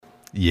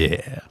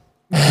Yeah.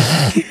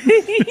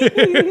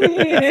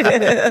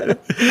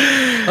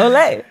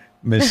 Olay.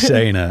 Miss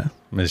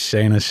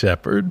Shayna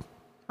Shepherd.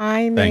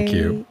 Hi, Nate. Thank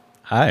you.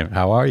 Hi,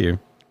 how are you?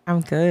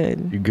 I'm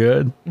good. You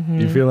good?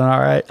 You feeling all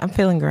right? I'm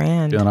feeling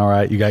grand. Feeling all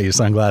right? You got your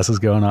sunglasses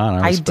going on?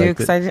 I do,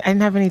 because I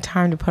didn't have any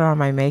time to put on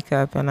my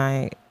makeup,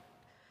 and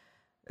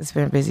it's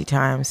been a busy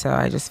time, so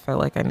I just felt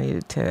like I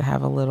needed to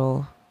have a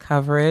little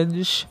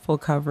coverage, full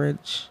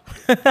coverage.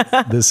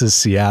 This is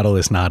Seattle.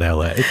 It's not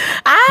LA. You'll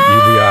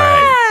be all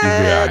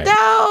right.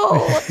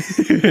 No.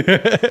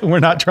 We're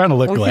not trying to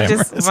look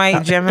glamorous.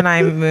 My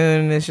Gemini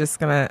moon is just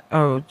gonna.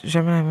 Oh,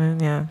 Gemini moon.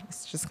 Yeah,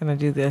 it's just gonna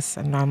do this,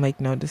 and I'll make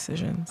no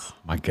decisions. Oh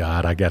my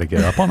God, I got to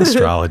get up on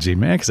astrology,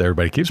 man, because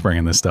everybody keeps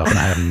bringing this stuff, and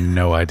I have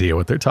no idea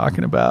what they're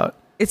talking about.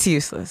 It's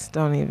useless.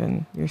 Don't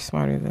even. You're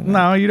smarter than that.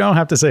 No, you don't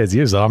have to say it's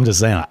useless. I'm just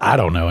saying I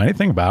don't know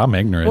anything about it. I'm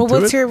ignorant. Well,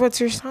 to what's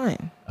your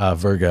sign?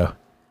 Virgo.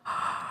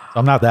 So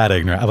I'm not that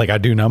ignorant. I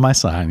do know my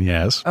sign,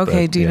 yes.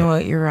 Okay, do you know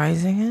what your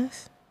rising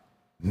is?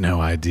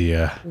 No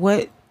idea.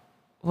 What?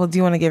 Well, do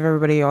you want to give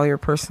everybody all your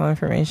personal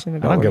information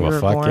about I don't give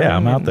a fuck. Yeah,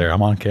 I'm out there.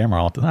 I'm on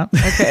camera all the time.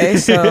 Okay,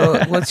 so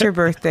what's your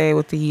birthday,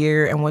 what the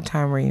year, and what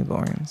time were you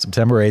born?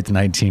 September 8th,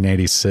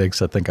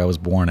 1986. I think I was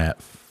born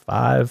at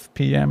 5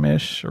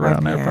 p.m.-ish,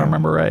 around there, if I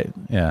remember right.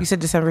 Yeah. You said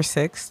December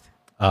 6th?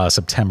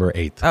 September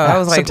 8th. Oh, I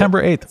was like...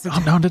 September 8th.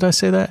 Oh, no, did I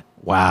say that?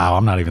 Wow,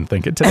 I'm not even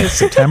thinking today.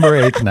 September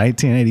 8th,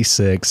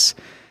 1986.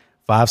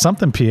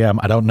 5-something p.m.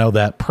 I don't know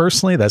that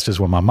personally. That's just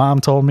what my mom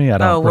told me. I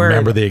don't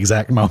remember the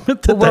exact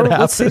moment that happened.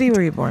 What city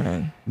were you born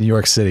in? New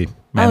York City,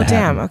 Manhattan. Oh,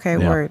 damn. Okay,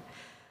 yeah. Word.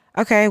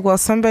 Okay, well,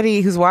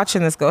 somebody who's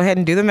watching this, go ahead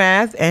and do the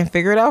math and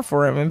figure it out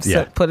for him and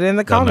put it in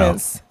the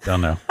comments. Don't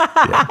know.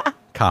 Yeah.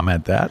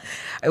 Comment that.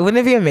 Wouldn't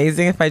it be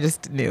amazing if I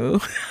just knew?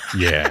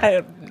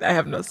 Yeah. I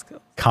have no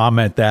skill.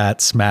 Comment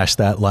that. Smash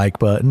that like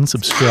button.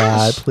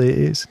 Subscribe,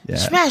 please. Yeah.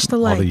 Smash the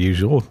like. All the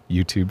usual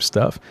YouTube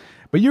stuff.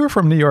 But you were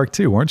from New York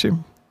too, weren't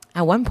you?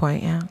 At one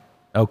point, yeah.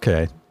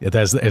 Okay.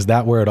 Is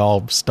that where it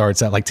all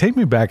starts at? Like, take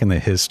me back in the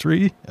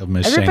history of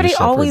Miss Shayna Shepherd. Everybody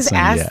always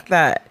asks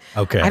that.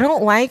 Okay. I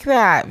don't like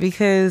that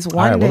because all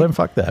right, well then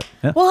fuck that.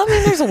 Yeah. Well, I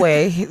mean, there's a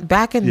way.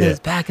 Back in the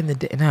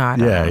day. No,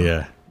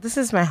 yeah. This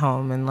is my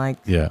home, and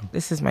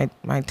this is my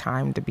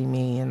time to be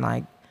me, and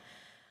I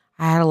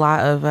had a lot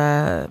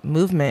of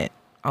movement,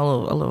 a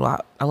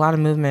lot of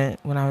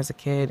movement when I was a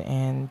kid,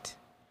 and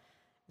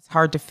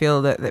hard to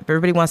feel that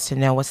everybody wants to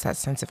know what's that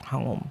sense of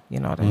home.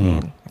 You know what I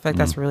mean? I feel like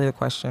that's really the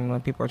question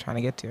when people are trying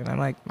to get to. And I'm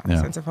like, my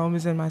sense of home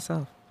is in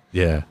myself.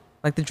 Yeah.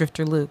 Like the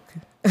drifter Luke.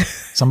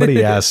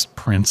 Somebody asked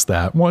Prince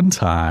that one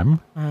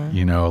time,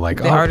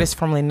 the artist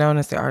formerly known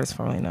as the artist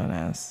formerly known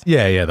as.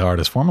 Yeah, the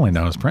artist formerly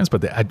known as Prince.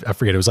 But I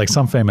forget, it was like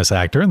some famous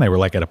actor, and they were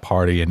like at a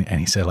party, and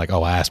he said like,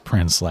 oh, I asked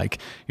Prince like,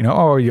 you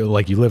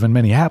live in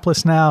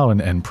Minneapolis now?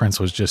 And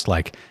Prince was just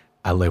like,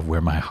 I live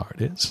where my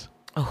heart is.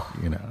 Oh,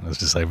 it's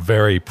just like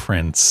very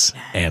Prince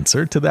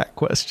answer to that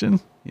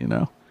question,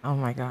 Oh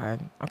my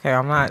God. Okay,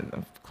 I'm not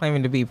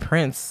claiming to be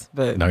Prince,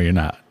 but no, you're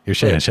not. You're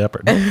Shayna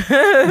Shepherd.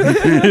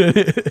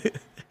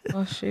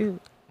 Oh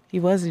shoot, he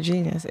was a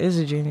genius. Is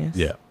a genius.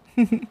 Yeah.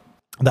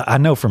 I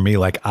know for me,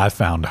 like I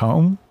found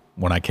home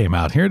when I came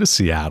out here to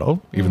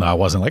Seattle, even though I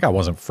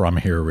wasn't from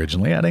here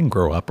originally. I didn't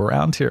grow up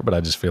around here, but I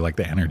just feel like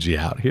the energy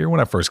out here when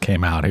I first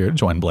came out here,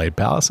 joined Blade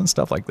Palace and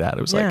stuff like that.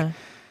 It was like.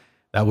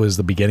 That was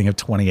the beginning of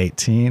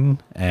 2018,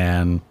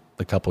 and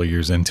a couple of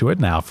years into it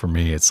now, for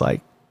me, it's like,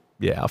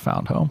 I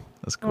found home.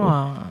 That's cool.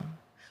 Aww.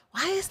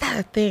 Why is that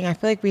a thing? I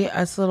feel like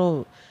us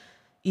little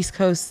East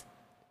Coast,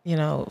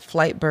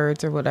 flight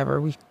birds or whatever,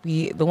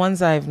 we the ones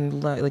that I've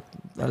the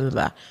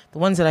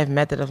ones that I've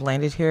met that have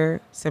landed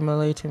here,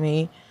 similarly to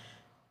me,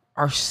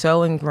 are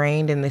so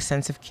ingrained in the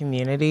sense of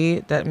community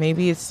that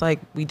maybe it's like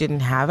we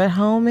didn't have at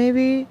home.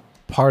 Maybe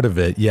part of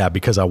it,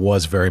 because I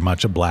was very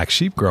much a black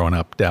sheep growing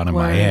up down in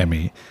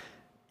Miami.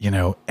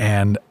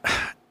 And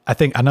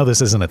I know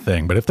this isn't a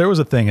thing, but if there was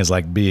a thing as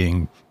like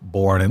being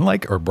born in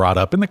or brought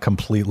up in the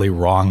completely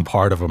wrong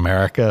part of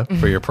America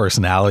for your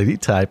personality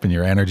type and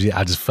your energy,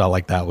 I just felt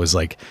like that was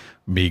like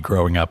me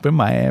growing up in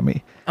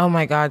Miami. Oh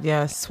my God.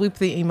 Yeah. Sweep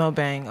the emo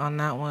bang on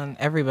that one.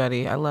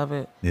 Everybody. I love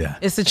it. Yeah.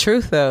 It's the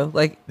truth though.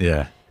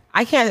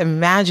 I can't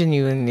imagine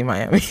you in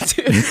Miami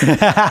too.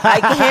 I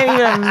can't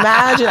even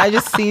imagine. I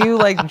just see you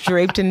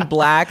draped in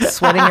black,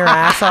 sweating your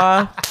ass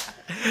off.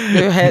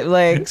 Your head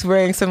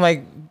wearing some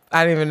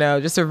I don't even know,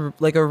 just a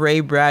Ray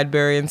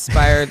Bradbury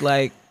inspired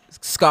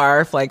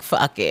scarf.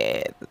 Fuck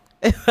it.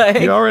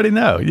 You already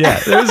know. Yeah.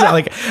 There's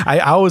I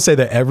always say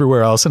that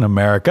everywhere else in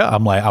America,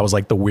 I was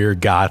like the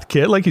weird goth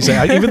kid, like you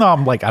say. Even though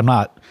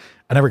I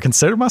never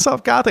considered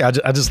myself gothic.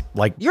 I just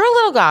you're a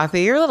little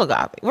gothy. You're a little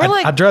gothy.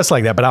 I dress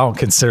like that, but I don't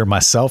consider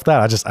myself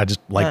that. I just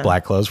like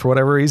black clothes for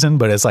whatever reason.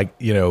 But it's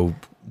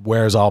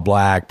wears all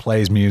black,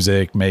 plays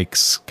music,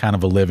 makes kind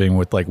of a living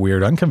with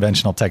weird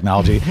unconventional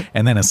technology.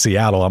 And then in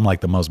Seattle, I'm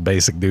like the most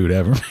basic dude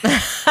ever.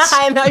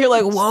 I know, you're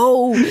like,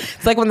 whoa.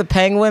 It's like when the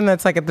penguin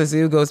that's like at the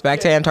zoo goes back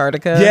to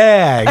Antarctica.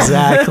 Yeah,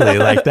 exactly.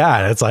 Like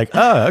that. It's like,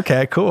 oh,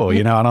 okay, cool.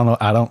 You know,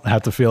 I don't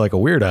have to feel like a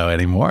weirdo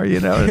anymore. You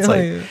know, it's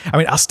like, I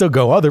mean, I'll still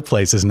go other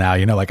places now,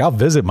 you know, like I'll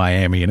visit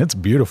Miami and it's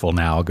beautiful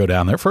now. I'll go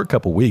down there for a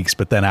couple weeks,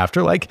 but then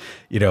after like,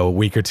 you know, a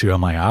week or two,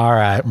 I'm like, all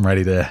right, I'm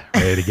ready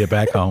to get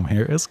back home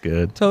here. It's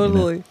good.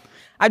 Totally. You know?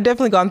 I've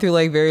definitely gone through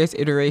like various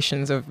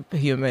iterations of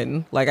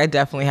human. Like I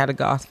definitely had a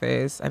goth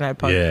phase and I had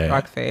punk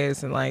rock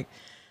phase, and like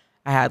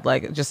I had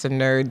like just a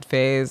nerd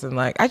phase, and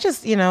like I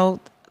just, you know,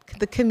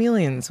 the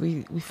chameleons,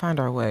 we find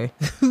our way.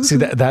 See,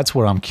 that's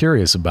what I'm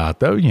curious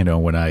about though, you know,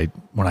 when I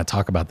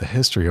talk about the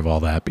history of all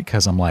that,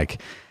 because I'm like,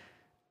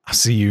 I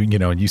see you, you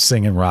know, you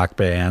sing in rock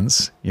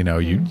bands, you know,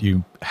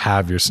 you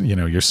have your, you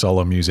know, your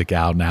solo music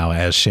out now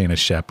as Shayna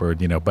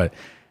Shepherd, you know, but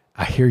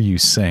I hear you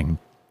sing.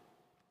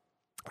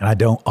 And I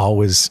don't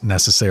always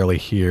necessarily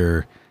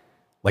hear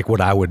like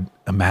what I would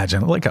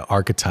imagine, like an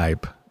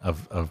archetype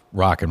of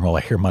rock and roll.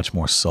 I hear much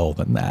more soul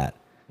than that.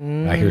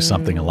 I hear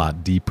something a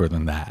lot deeper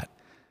than that.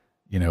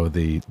 You know,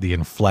 the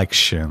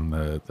inflection,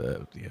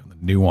 the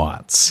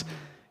nuance.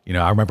 You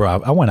know, I remember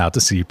I went out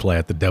to see you play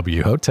at the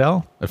W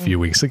Hotel a few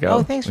weeks ago.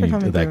 Oh, thanks for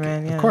coming through,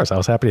 man. Yeah. Of course, I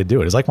was happy to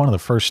do it. It's like one of the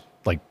first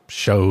like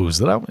shows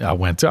that I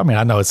went to. I mean,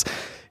 I know it's,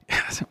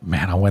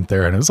 man, I went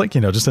there and it was like,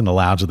 you know, just in the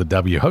lounge of the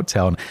W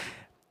Hotel, and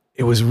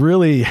it was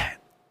really,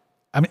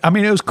 I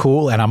mean, it was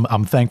cool, and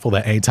I'm thankful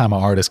that anytime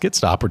an artist gets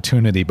the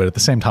opportunity, but at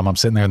the same time, I'm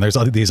sitting there and there's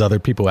these other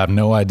people who have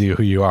no idea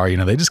who you are. You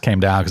know, they just came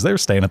down because they were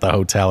staying at the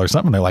hotel or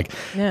something. They're like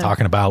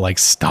talking about like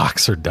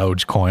stocks or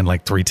Dogecoin,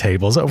 like 3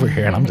 tables over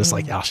here. And I'm just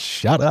like, oh,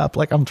 shut up.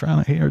 Like I'm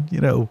trying to hear,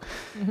 you know,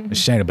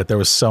 Shayna, but there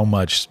was so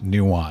much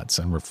nuance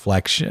and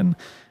reflection,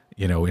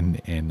 you know,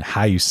 in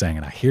how you sang.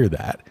 And I hear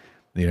that,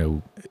 you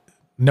know,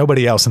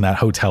 nobody else in that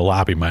hotel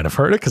lobby might have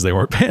heard it because they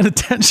weren't paying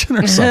attention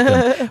or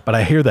something. But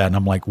I hear that and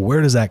I'm like, where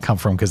does that come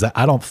from? Because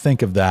I don't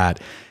think of that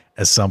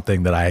as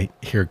something that I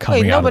hear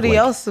coming out of nobody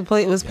else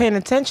was paying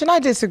attention. I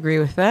disagree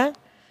with that.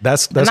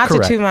 That's not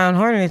correct. to toot my own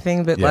horn or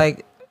anything, but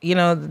like, you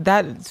know,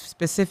 that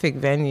specific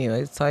venue,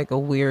 it's like a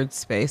weird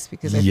space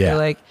because I feel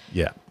like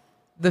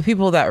the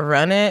people that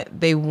run it,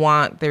 they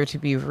want there to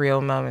be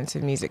real moments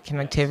of music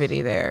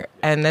connectivity there.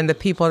 And then the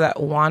people that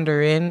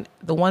wander in,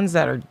 the ones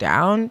that are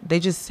down, they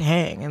just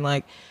hang. And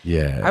like,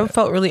 I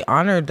felt really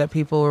honored that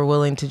people were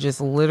willing to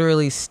just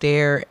literally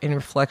stare in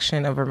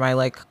reflection over my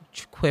like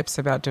quips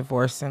about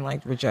divorce and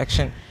like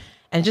rejection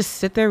and just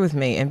sit there with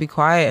me and be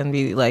quiet and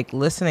be like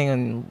listening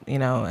and, you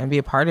know, and be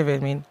a part of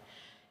it. I mean,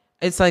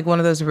 it's like one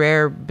of those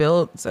rare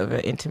builds of an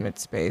intimate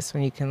space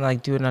when you can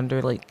like do it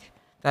under like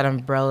that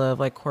umbrella of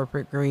like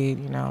corporate greed,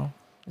 you know.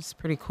 It's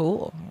pretty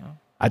cool, you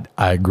know.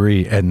 I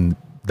agree. And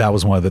that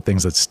was one of the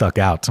things that stuck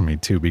out to me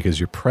too, because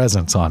your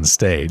presence on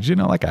stage, you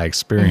know, like I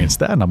experienced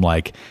that and I'm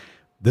like,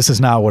 this is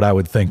not what I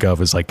would think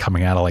of as like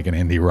coming out of like an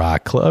indie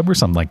rock club or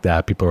something like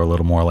that. People are a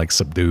little more like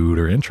subdued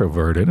or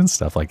introverted and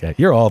stuff like that.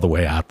 You're all the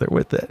way out there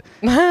with it.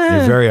 You're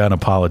very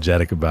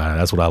unapologetic about it.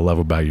 That's what I love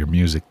about your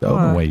music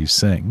though, the way you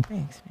sing.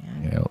 Thanks,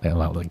 man. You know, and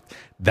like,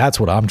 that's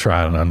what I'm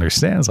trying to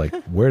understand is like,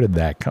 where did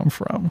that come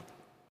from?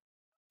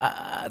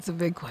 That's a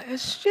big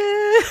question.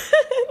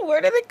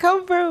 Where did it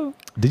come from?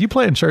 Did you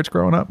play in church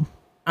growing up?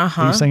 Did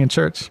you sing in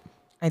church?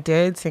 I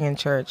did sing in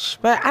church,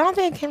 but I don't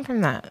think it came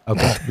from that.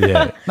 Okay,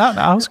 yeah. No,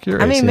 I was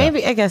curious. I mean,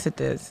 maybe, I guess it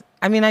does.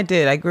 I mean, I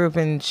did. I grew up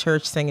in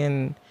church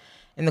singing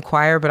in the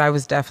choir, but I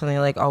was definitely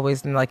like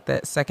always in like the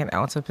second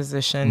alto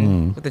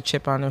position with the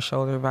chip on their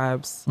shoulder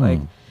vibes. Like,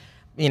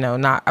 you know,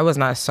 I was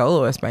not a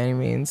soloist by any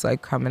means,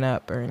 like coming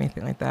up or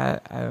anything like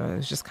that. I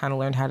was just kind of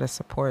learned how to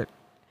support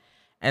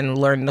and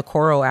learn the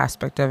choral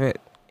aspect of it,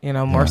 you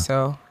know, more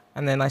so.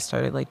 And then I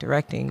started like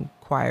directing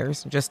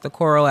choirs, just the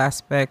choral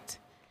aspect,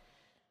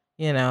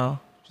 you know,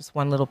 just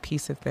one little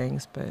piece of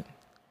things. But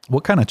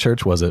what kind of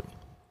church was it?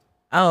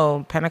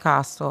 Oh,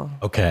 Pentecostal.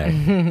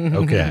 Okay.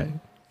 Okay.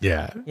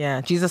 Yeah.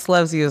 Yeah. Jesus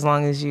loves you as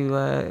long as you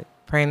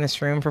pray in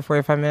this room for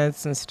 45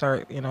 minutes and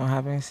start, you know,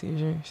 having a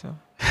seizure. So.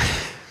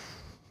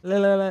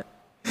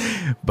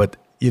 But,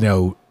 you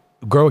know,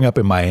 growing up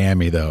in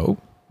Miami though,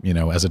 you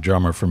know, as a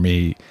drummer for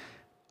me,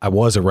 I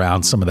was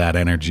around some of that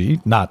energy,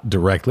 not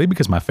directly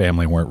because my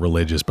family weren't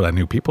religious, but I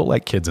knew people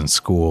like kids in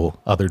school,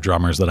 other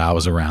drummers that I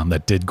was around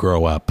that did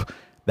grow up.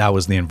 That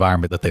was the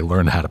environment that they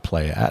learned how to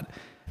play at.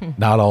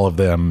 Not all of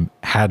them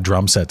had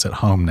drum sets at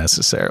home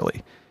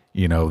necessarily.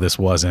 You know, this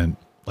wasn't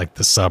like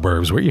the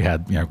suburbs where you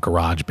had, you know,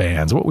 garage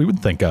bands, what we would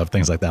think of,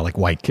 things like that, like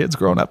white kids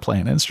growing up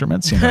playing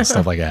instruments, you know,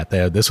 stuff like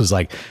that. This was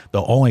like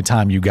the only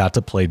time you got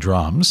to play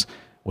drums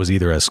was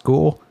either at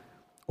school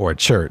or at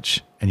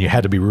church, and you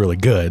had to be really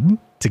good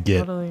to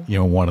get, you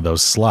know, one of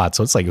those slots.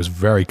 So it's like, it was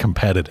very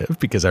competitive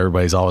because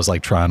everybody's always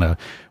like trying to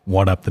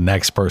one up the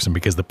next person,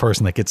 because the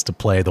person that gets to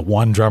play, the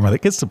one drummer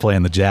that gets to play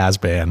in the jazz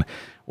band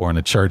or in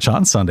a church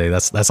on Sunday,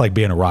 that's like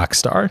being a rock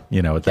star,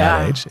 you know, at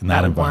that age, in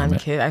that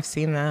environment. One kid, I've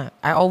seen that.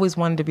 I always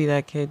wanted to be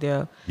that kid,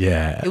 yo.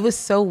 Yeah. It was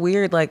so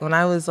weird. Like when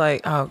I was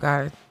like, oh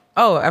God.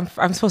 Oh,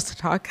 I'm supposed to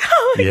talk.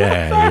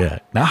 Yeah.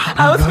 No,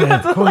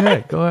 go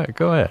ahead.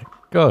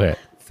 Go ahead.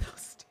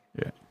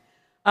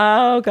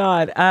 Oh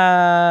God.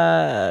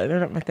 They're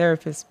not my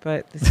therapist,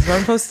 but this is what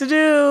I'm supposed to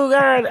do.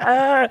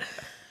 God.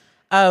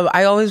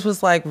 I always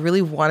was like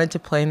really wanted to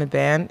play in the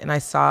band, and I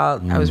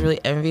was really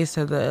envious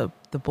of the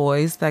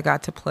boys that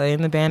got to play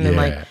in the band, and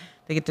like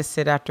they get to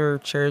sit after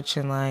church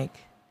and like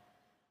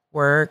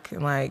work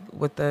and like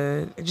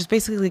just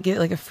basically get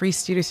like a free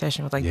studio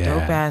session with like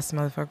dope ass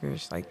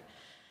motherfuckers, like.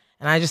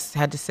 And I just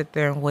had to sit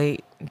there and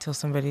wait until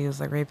somebody was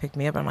like ready to pick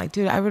me up. I'm like,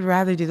 dude, I would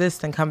rather do this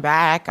than come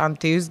back on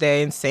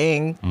Tuesday and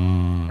sing.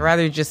 I'd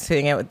rather just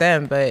hang out with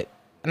them.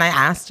 And I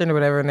asked them or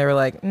whatever, and they were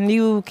like,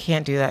 you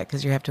can't do that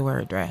because you have to wear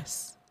a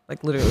dress.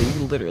 Like literally,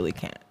 you literally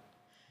can't.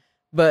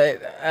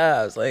 But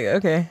I was like,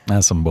 okay.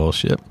 That's some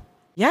bullshit.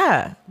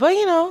 Yeah. But,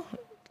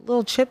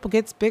 little chip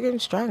gets bigger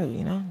and stronger,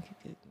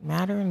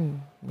 madder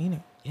and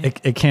meaner. Yeah.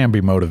 It can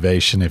be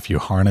motivation if you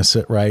harness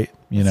it right,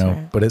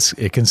 right. But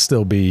it can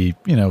still be,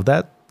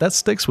 that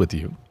sticks with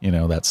you,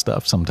 that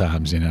stuff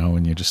sometimes,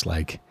 and you're just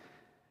like,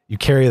 you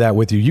carry that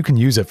with you. You can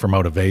use it for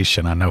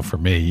motivation. I know for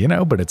me,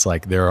 but it's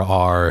like, there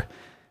are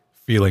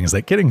feelings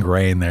that get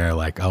ingrained there.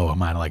 Like, oh,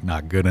 am I like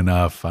not good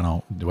enough?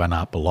 Do I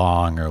not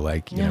belong? Or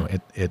like, you know,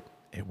 it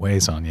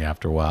weighs on you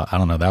after a while. I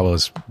don't know. That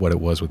was what it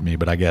was with me,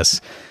 but I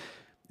guess,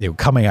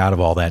 coming out of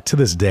all that to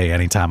this day,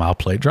 anytime I'll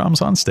play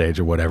drums on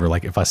stage or whatever,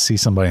 like if I see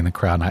somebody in the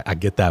crowd and I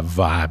get that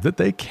vibe that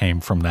they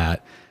came from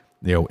that,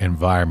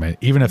 environment,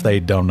 even if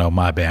they don't know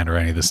my band or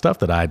any of the stuff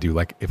that I do,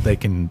 like if they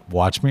can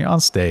watch me on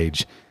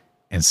stage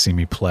and see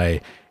me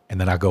play,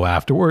 and then I go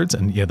afterwards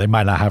and they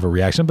might not have a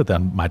reaction, but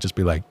then might just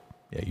be like,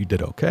 yeah, you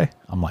did okay.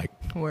 I'm like,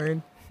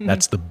 word.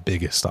 That's the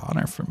biggest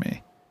honor for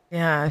me.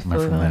 Yeah. I feel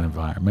from that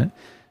environment.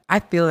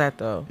 I feel that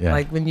though. Yeah.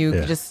 Like when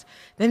you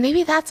then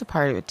maybe that's a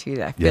part of it too.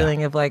 That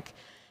feeling of like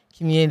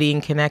community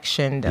and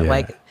connection that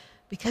like,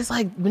 because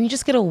like when you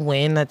just get a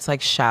win that's like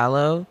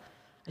shallow,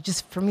 I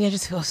just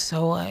feel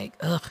so like,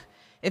 ugh.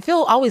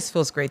 Always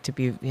feels great to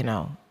be,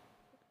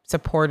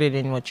 supported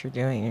in what you're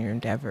doing in your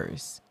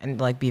endeavors and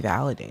like be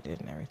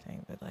validated and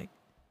everything. But like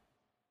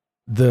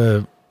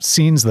the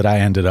scenes that I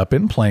ended up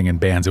in playing in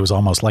bands, it was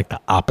almost like the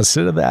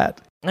opposite of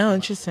that. Oh,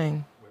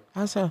 interesting.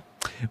 How so?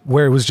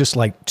 Where it was just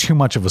like too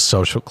much of a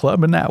social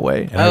club in that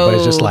way. And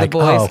everybody's just like, the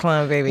boys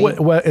club, baby.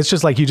 Well, it's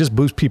just like you just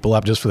boost people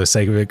up just for the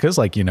sake of it. Cause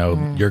like,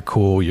 you're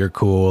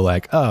cool.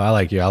 Like, oh, I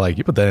like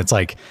you. But then it's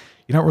like,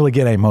 you don't really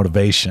get any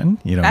motivation,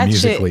 that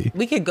musically. Shit,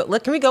 we could go.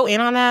 Can we go in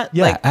on that?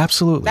 Yeah, like,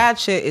 absolutely. That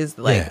shit is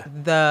like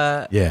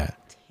the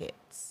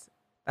tits.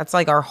 That's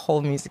like our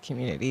whole music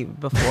community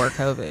before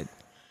COVID.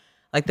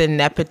 Like the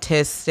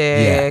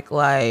nepotistic,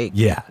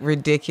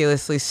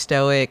 ridiculously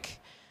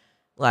stoic,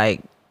 like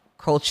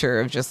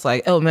culture of just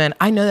like, oh man,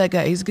 I know that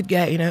guy. He's a good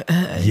guy.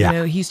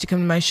 He used to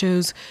come to my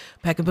shows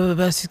back in blah blah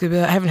blah. He's good.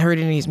 I haven't heard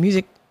any of his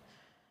music,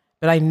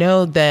 but I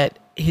know that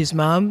his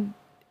mom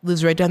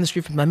lives right down the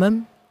street from my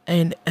mom.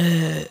 And,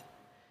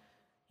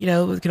 we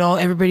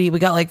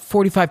got like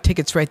 45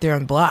 tickets right there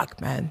on the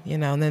block, man,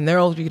 and then they're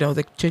all,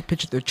 they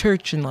pitch at their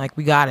church and like,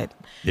 we got it.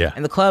 Yeah.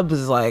 And the club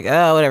was like,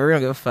 oh, whatever, we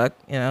don't give a fuck,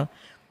 And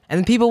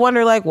then people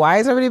wonder like, why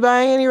is everybody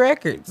buying any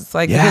records? It's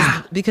like,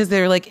 because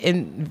they're like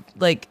in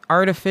like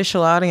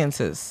artificial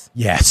audiences.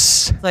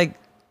 Yes. It's like,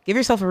 give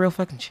yourself a real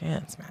fucking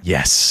chance, man.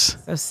 Yes.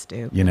 So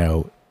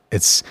stupid.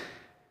 It's,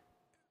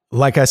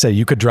 like I said,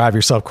 you could drive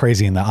yourself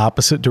crazy in the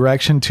opposite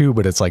direction too,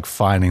 but it's like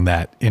finding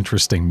that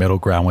interesting middle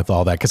ground with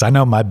all that. Cause I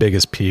know my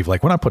biggest peeve,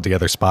 like when I put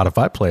together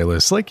Spotify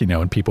playlists, like,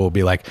 and people will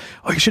be like,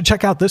 oh, you should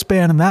check out this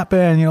band and that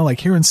band, like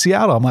here in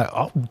Seattle. I'm like,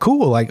 oh,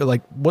 cool. Like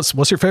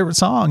what's your favorite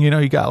song?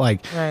 You got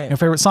like your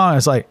favorite song.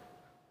 It's like,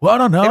 well, I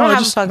don't know. They don't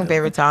have a fucking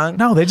favorite song.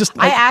 No, they just.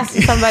 I asked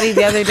somebody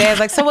the other day, I was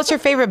like, so what's your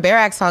favorite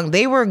Barack song?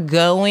 They were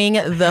going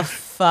the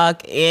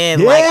fuck in.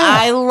 Yeah. Like,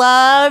 I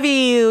love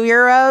you.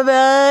 You're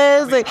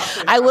amazing.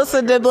 I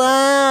listened to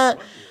blah.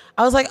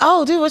 I was like,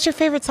 oh, dude, what's your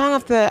favorite song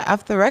off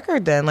the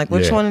record then? Like,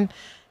 which one?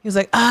 He was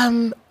like, I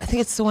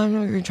think it's the one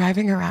where you're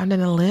driving around in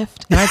a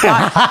Lyft. And I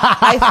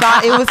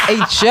thought it was a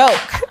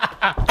joke.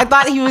 I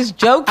thought he was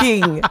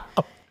joking.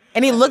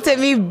 And he looked at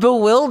me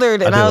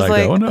bewildered. And I was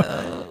like,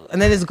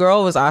 and then his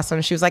girl was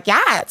awesome. She was like,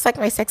 yeah, it's like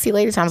my sexy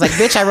lady song. I was like,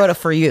 bitch, I wrote it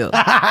for you.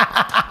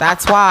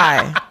 That's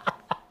why.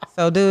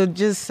 So, dude,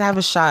 just have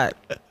a shot.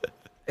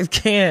 It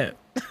can't.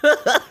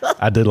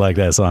 I did like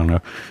that song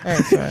though.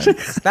 Thanks, man.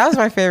 That was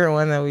my favorite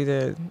one that we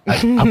did. I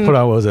put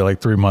on, what was it,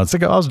 like 3 months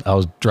ago? I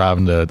was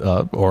driving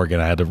to Oregon.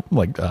 I had to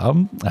I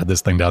had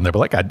this thing down there, but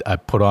like I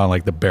put on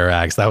like the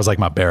Barracks. That was like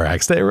my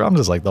Barracks day where I'm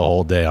just like the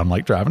whole day I'm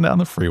like driving down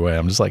the freeway.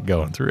 I'm just like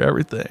going through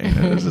everything.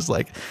 And it was just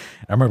like,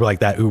 I remember like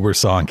that Uber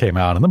song came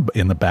out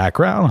in the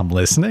background. I'm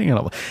listening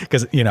and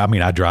because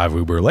I drive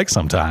Uber like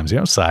sometimes,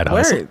 side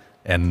hustle.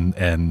 And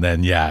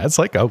then it's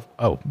like oh,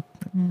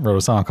 wrote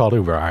a song called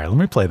Uber. All right, let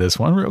me play this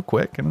one real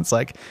quick. And it's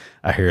like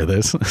I hear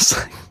this and it's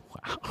like,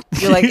 wow.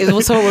 You're like,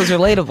 so it was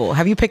relatable.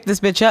 Have you picked this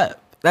bitch up?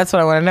 That's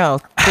what I want to know.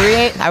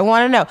 3-8. I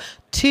want to know.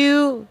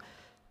 2.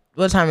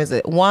 What time is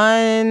it?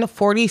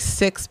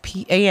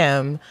 1:46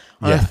 a.m.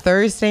 on a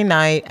Thursday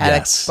night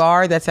at a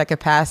bar that's at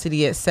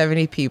capacity at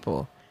 70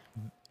 people.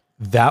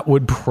 That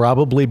would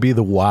probably be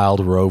the Wild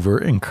Rover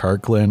in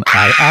Kirkland.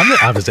 I'm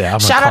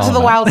Shout out to the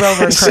Wild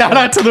Rover in Kirkland. Shout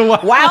out to the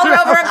Wild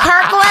Rover in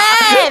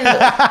Kirkland.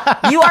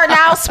 You are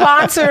now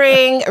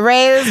sponsoring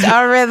Raised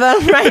on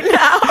Rhythm right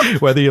now.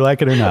 Whether you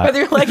like it or not.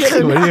 Whether you like it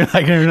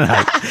or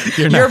not.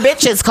 Your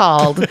bitch is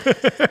called.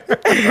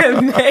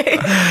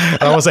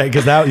 I was saying,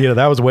 because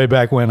that was way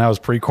back when I was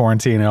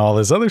pre-quarantine and all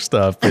this other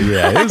stuff. But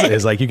yeah,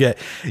 it's like you get,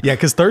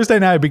 because Thursday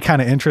night would be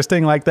kind of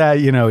interesting like that.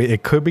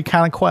 It could be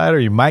kind of quiet, or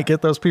you might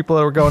get those people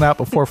that were going out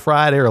before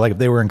Friday, or like if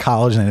they were in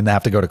college and they didn't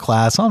have to go to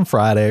class on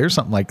Friday or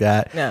something like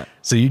that. Yeah.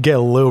 So you get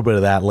a little bit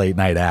of that late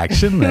night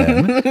action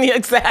then.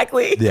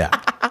 Exactly. Yeah.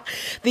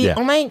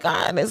 Oh my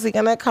God, is he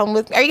gonna come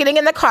with me? Are you getting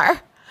in the car?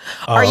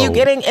 Are you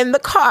getting in the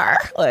car?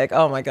 Like,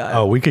 oh my God.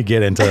 Oh, we could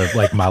get into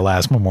like my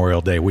last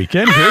Memorial Day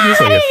weekend here. Just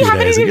like a few how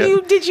days many ago. of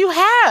you did you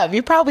have?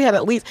 You probably had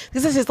at least,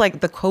 because this is like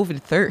the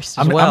COVID thirst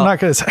as well. I'm not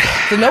going to say.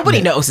 So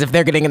nobody knows if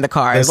they're getting in the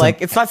car. It's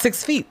like, it's not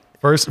 6 feet.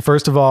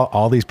 First of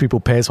all these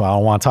people pay, so I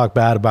don't want to talk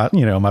bad about,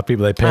 my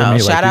people. They pay me.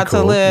 Shout out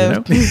to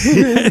Liv.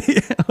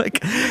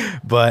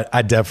 But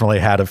I definitely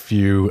had a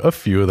few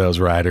of those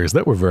riders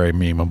that were very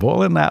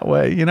memeable in that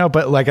way,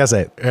 But like I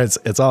said,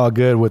 it's all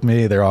good with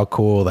me. They're all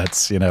cool.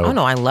 That's, Oh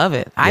no, I love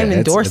it. I'm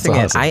endorsing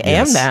it. Awesome. I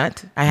am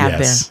that. I have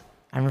been.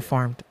 I'm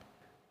reformed.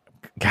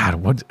 God,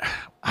 what?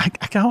 I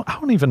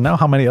don't even know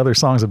how many other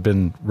songs have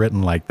been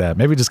written like that.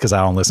 Maybe just because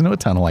I don't listen to a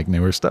ton of like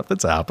newer stuff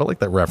that's out, but like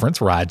that reference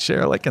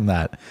rideshare, like in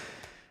that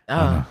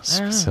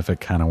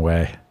specific kind of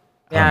way.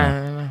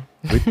 Yeah.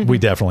 We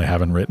definitely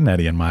haven't written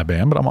Eddie in my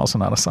band, but I'm also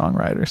not a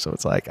songwriter, so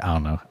it's like, I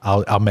don't know.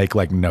 I'll make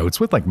like notes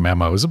with like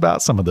memos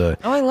about some of the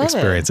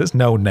experiences.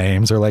 No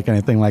names or like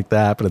anything like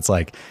that, but it's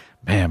like,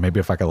 man, maybe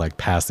if I could like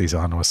pass these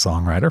on to a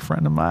songwriter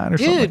friend of mine or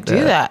something like that. Dude,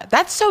 do that.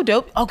 That's so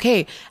dope.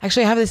 Okay.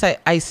 Actually, I have this,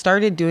 I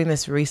started doing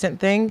this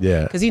recent thing.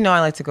 Yeah. Because I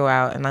like to go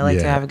out and I like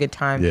to have a good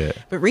time. Yeah.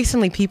 But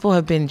recently people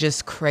have been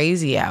just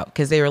crazy out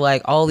because they were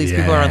like, all these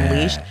people are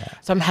unleashed.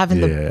 So I'm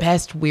having the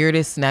best,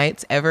 weirdest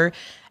nights ever.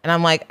 And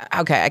I'm like,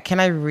 okay, can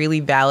I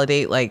really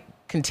validate like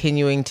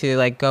continuing to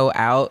like go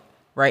out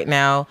right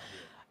now?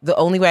 The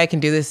only way I can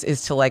do this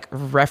is to like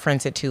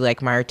reference it to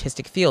like my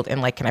artistic field.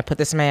 And like, can I put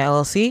this in my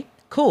LLC?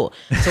 Cool.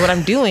 So what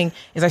I'm doing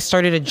is I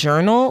started a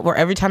journal where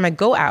every time I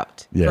go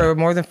out for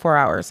more than 4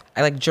 hours,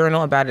 I like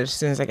journal about it as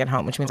soon as I get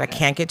home, which means I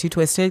can't get too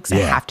twisted because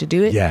I have to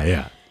do it.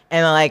 Yeah.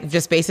 And I like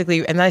just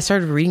basically, and then I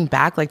started reading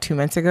back like 2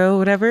 months ago,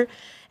 whatever.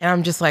 And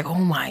I'm just like, oh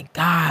my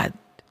God,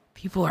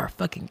 people are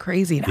fucking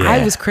crazy. And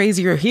I was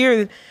crazier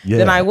here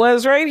than I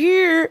was right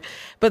here.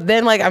 But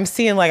then like I'm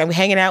seeing like I'm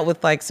hanging out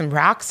with like some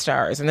rock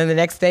stars. And then the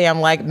next day I'm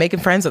like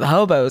making friends with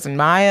hobos. And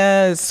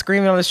Maya is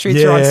screaming on the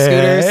streets or on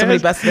scooters.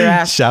 Somebody busted their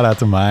ass. Shout out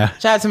to Maya.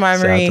 Shout out to Maya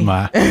Marie. Shout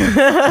out to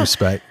Maya.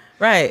 Respect.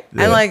 Right.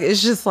 Yeah. And like,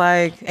 it's just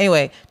like,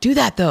 anyway, do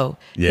that though.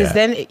 Because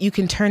then you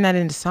can turn that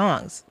into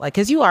songs. Like,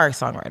 because you are a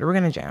songwriter. We're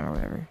going to jam or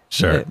whatever.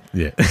 Sure.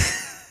 Yeah.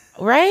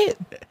 Right?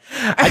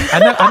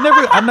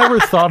 I never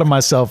thought of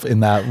myself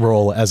in that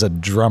role as a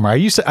drummer. I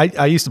used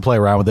to play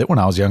around with it when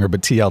I was younger,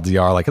 but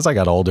TLDR, like as I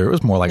got older, it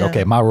was more like,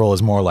 okay, my role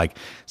is more like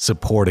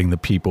supporting the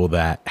people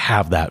that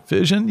have that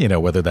vision,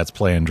 whether that's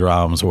playing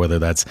drums or whether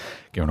that's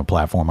giving a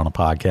platform on a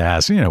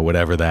podcast,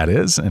 whatever that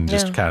is, and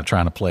just kind of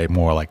trying to play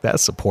more like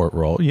that support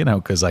role,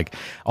 because like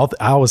I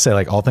always say,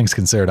 like all things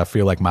considered, I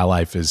feel like my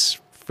life is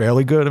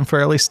fairly good and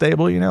fairly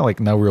stable, like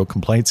no real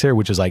complaints here,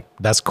 which is like,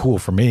 that's cool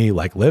for me,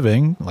 like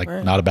living, like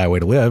not a bad way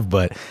to live,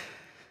 but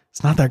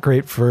it's not that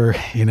great for,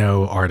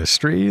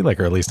 artistry, like,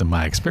 or at least in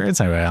my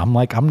experience anyway. I'm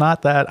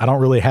not that,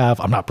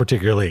 I'm not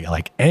particularly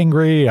like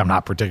angry. I'm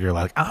not particularly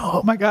like,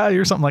 oh my God,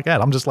 you're something like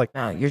that. I'm just like,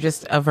 no, you're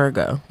just a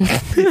Virgo.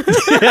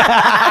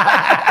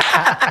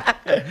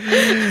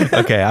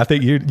 Okay, I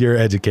think you're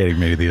educating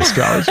me to the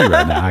astrology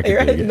right now. I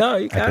can dig it. No,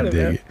 you got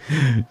it.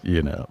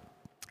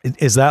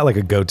 Is that like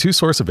a go-to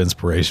source of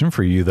inspiration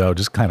for you though?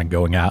 Just kind of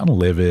going out and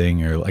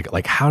living, or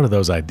like how do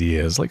those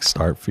ideas like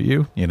start for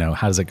you?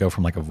 How does it go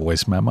from like a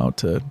voice memo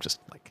to just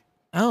like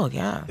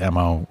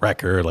demo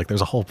record? Like there's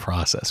a whole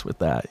process with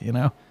that,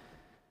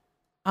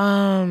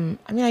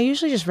 I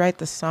usually just write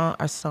a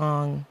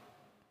song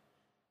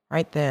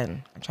right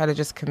then. I try to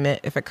just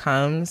commit if it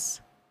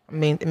comes.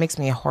 It makes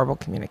me a horrible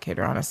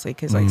communicator, honestly,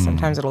 because like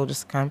sometimes it'll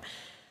just come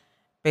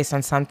based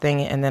on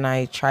something, and then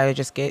I try to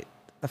just get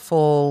the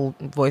full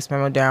voice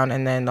memo down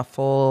and then the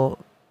full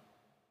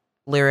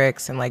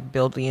lyrics and like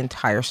build the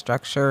entire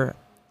structure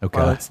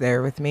while it's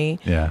there with me.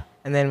 Yeah.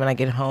 And then when I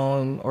get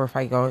home, or if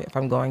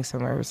I'm going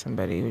somewhere with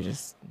somebody, we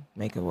just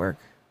make it work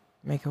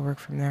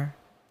from there.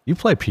 You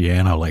play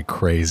piano like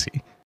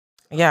crazy.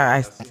 Yeah,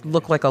 I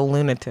look like a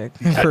lunatic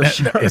for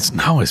sure.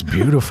 It's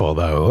beautiful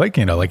though. Like,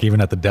 like even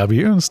at the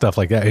W and stuff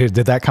like that.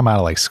 Did that come out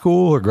of like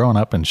school or growing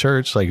up in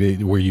church? Like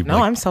were you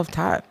No, I'm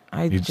self-taught.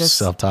 You're just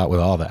self-taught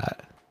with all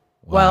that.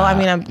 Wow. Well,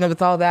 I'm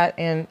with all that,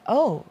 and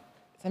is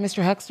that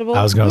Mr. Huxtable?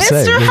 I was going to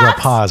say, we're going to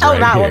pause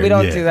right here. We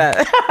don't do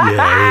that.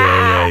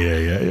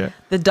 Yeah.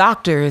 The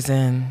doctor is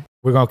in.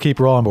 We're going to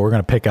keep rolling, but we're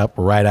going to pick up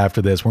right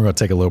after this. We're going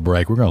to take a little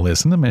break. We're going to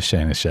listen to Miss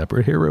Shannon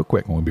Shepherd here real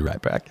quick, and we'll be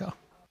right back, y'all.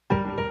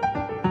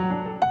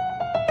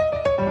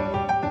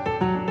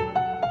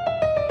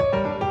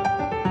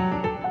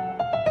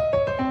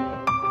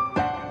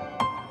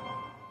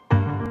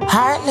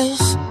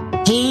 Heartless,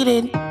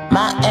 heated,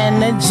 my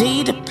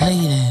energy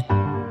depleted.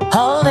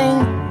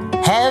 Holding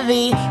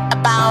heavy,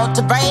 about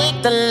to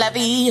break the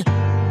levee.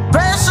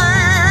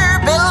 Pressure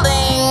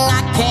building,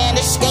 I can't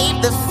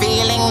escape the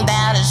feeling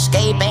that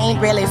escape ain't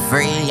really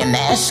free and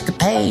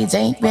escapades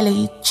ain't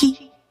really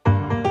cheap.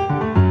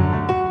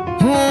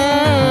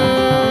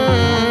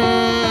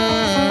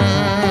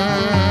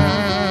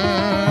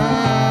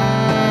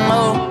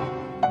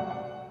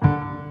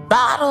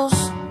 Bottles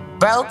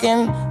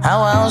broken,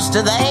 how else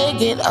do they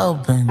get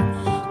open?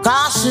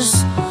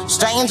 Cautious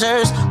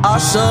strangers are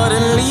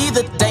suddenly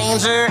the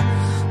danger.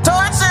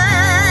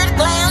 Tortured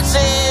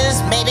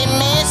glances, maybe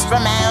missed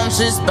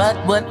romances, but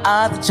what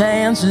are the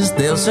chances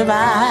they'll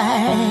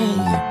survive?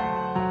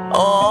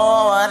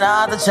 Oh, what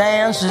are the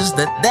chances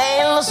that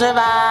they'll survive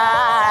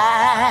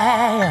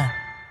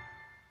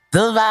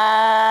the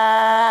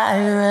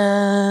virus?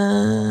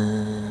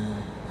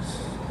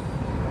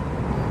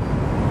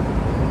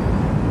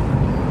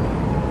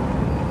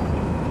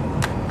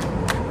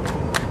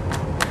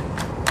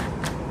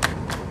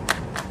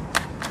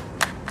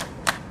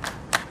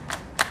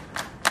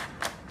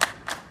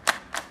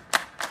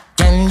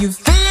 Can you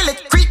feel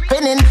it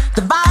creeping in?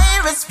 The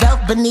virus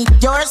felt beneath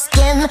your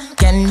skin.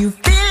 Can you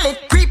feel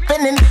it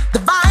creeping in? The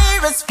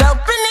virus felt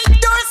beneath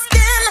your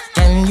skin.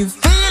 Can you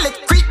feel it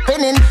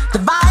creeping in? The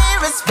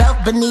virus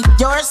felt beneath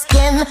your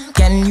skin.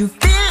 Can you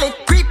feel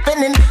it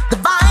creeping in? The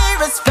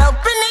virus felt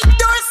beneath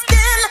your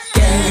skin.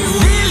 Can you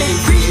feel it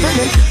creeping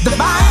in? The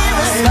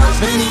virus felt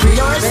beneath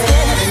your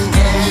skin.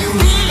 Can you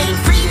feel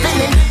it creeping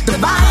in? The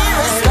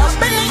virus felt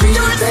beneath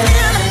your skin. Can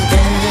you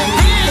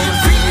feel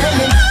it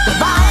creeping in? The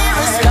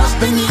virus felt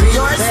beneath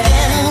your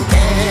skin.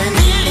 Can you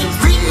feel it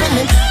creeping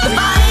in? The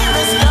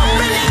virus felt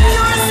beneath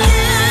your skin.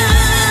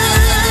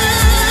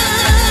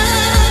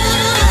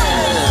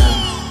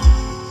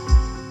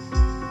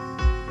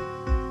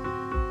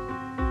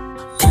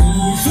 Can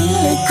you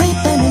feel it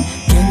creeping in?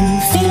 Can you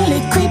feel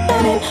it creeping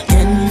in?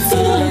 Can you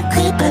feel it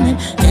creeping in?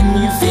 Can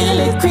you feel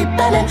it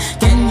creeping in?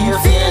 Can you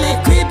feel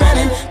it creeping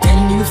in?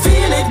 Can you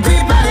feel it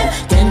creeping in?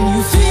 Can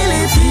you feel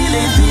it, feel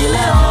it, feel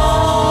it all?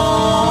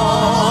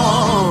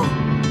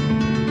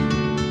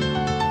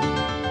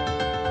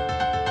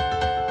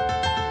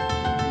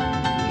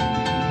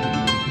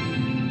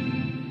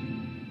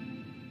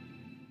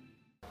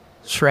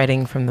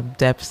 Shredding from the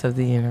depths of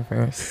the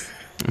universe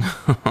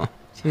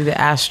to the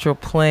astral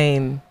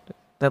plane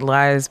that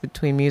lies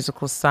between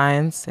musical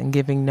science and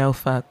giving no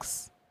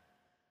fucks.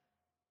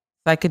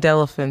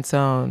 Psychedeliphant's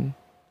own.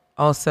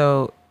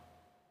 Also,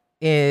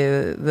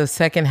 the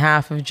second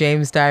half of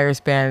James Dyer's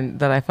band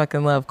that I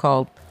fucking love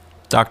called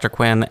Dr.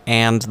 Quinn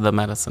and the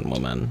Medicine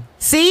Woman.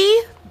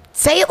 See?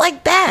 Say it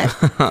like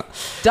that.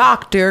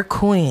 Dr.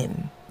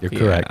 Quinn. You're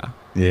correct.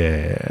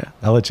 Yeah.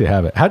 I'll let you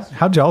have it.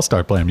 How'd y'all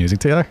start playing music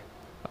together?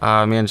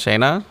 Me and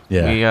Shayna.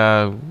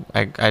 Yeah.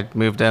 I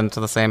moved into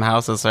the same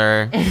house as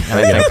her. And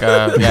I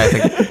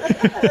think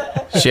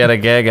she had a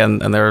gig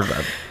and they were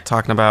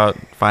talking about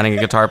finding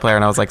a guitar player,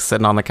 and I was like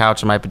sitting on the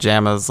couch in my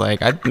pajamas,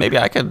 like maybe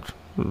I could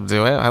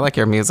do it. I like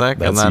your music.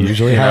 That's and then,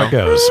 usually how it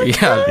goes.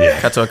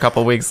 Cut to a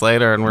couple weeks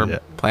later and we're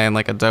playing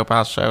like a dope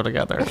ass show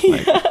together.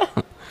 Like,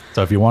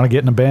 so if you want to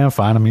get in a band,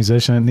 find a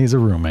musician that needs a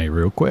roommate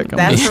real quick.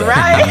 That's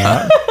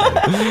right.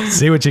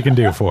 See what you can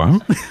do for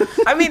him.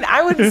 I mean,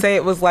 I wouldn't say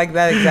it was like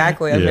that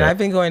exactly. I mean, I've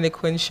been going to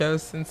Quinn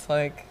shows since for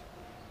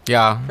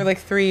like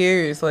 3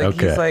 years. Like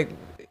he's like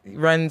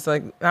runs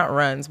like not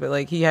runs, but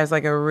like he has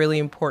like a really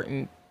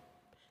important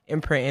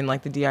imprint in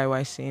like the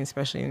DIY scene,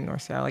 especially in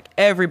North Seattle. Like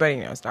everybody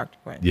knows Dr.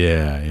 Quinn.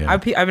 Yeah.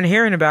 I've been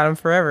hearing about him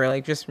forever,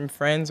 like just from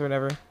friends or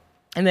whatever.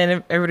 And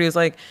then everybody was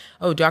like,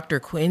 "Oh, Dr.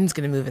 Quinn's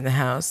gonna move in the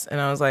house," and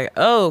I was like,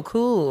 "Oh,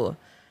 cool."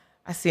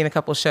 I've seen a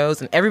couple shows,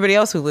 and everybody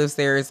else who lives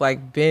there has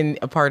like been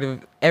a part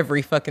of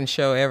every fucking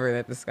show ever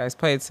that this guy's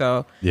played.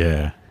 So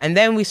yeah. And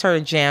then we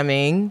started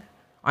jamming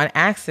on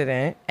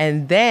accident,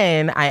 and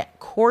then I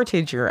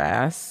courted your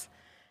ass,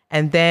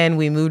 and then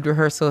we moved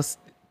rehearsals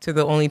to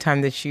the only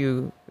time that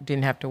you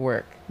didn't have to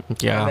work.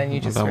 Yeah, and then you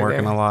just I've been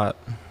working a lot.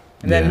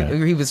 And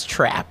then he was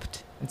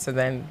trapped, and so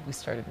then we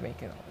started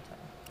making all the time.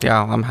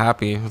 Yeah, I'm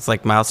happy. It's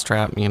like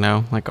Mousetrap,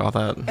 like all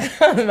that.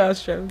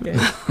 Mousetrap,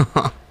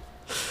 yeah.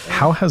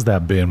 How has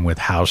that been with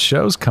house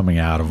shows coming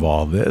out of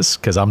all this?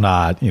 Because I'm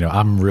not,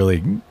 I'm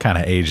really kind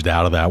of aged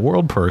out of that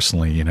world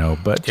personally,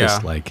 but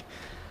just like.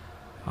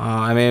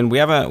 I mean, we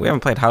haven't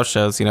played house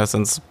shows,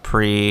 since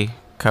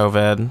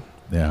pre-COVID.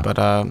 Yeah.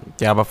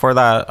 But before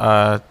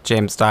that,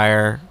 James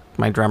Dyer,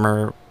 my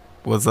drummer,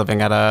 was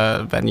living at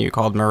a venue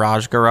called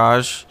Mirage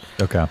Garage.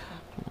 Okay.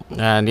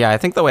 And I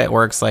think the way it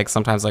works, like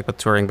sometimes like with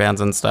touring bands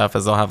and stuff,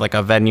 is they'll have like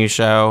a venue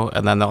show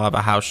and then they'll have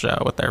a house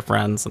show with their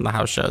friends, and the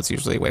house show is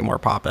usually way more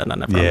poppin'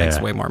 and everyone makes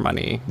way more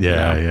money.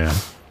 Yeah.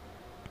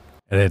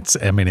 And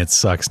it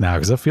sucks now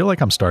because I feel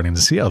like I'm starting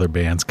to see other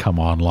bands come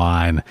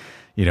online,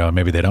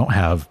 maybe they don't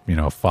have,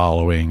 a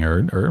following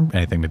or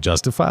anything to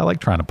justify like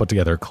trying to put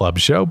together a club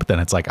show, but then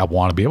it's like I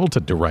want to be able to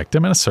direct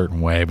them in a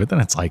certain way, but then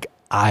it's like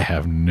I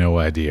have no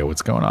idea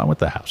what's going on with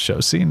the house show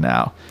scene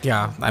now.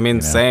 Yeah, I mean,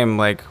 same,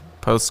 like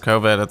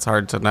post-COVID, it's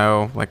hard to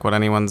know like what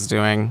anyone's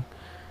doing.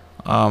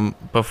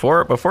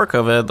 Before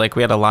COVID, like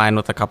we had a line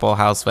with a couple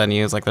house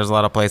venues. Like there's a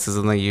lot of places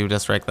in the U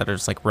district that are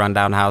just like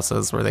rundown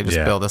houses where they just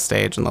build a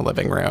stage in the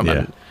living room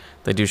and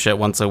they do shit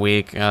once a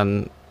week.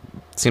 And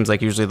it seems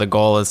like usually the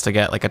goal is to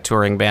get like a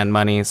touring band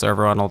money, so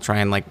everyone will try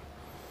and like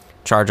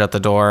charge at the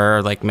door,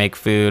 or, like make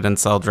food and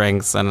sell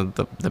drinks. And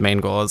the main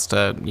goal is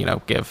to, you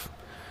know, give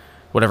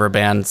whatever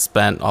band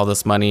spent all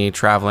this money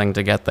traveling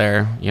to get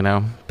there, you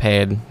know,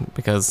 paid,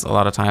 because a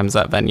lot of times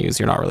at venues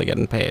you're not really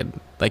getting paid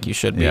like you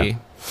should be.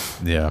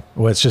 Yeah.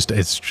 Well,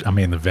 I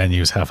mean, the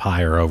venues have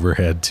higher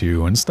overhead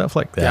too and stuff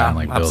like that. Yeah, and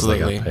like bills they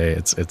got to pay.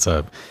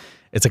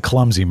 It's a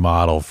clumsy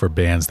model for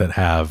bands that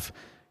have,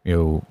 you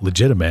know,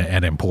 legitimate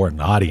and important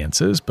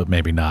audiences, but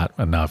maybe not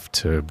enough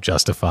to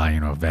justify,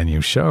 you know, a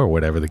venue show or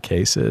whatever the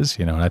case is,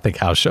 you know. And I think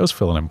house shows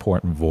fill an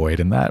important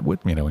void in that with,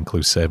 you know,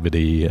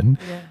 inclusivity and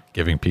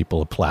giving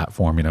people a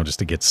platform, you know, just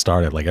to get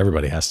started. Like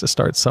everybody has to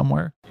start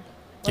somewhere.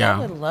 What I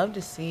would love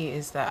to see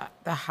is that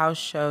the house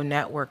show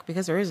network,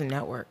 because there is a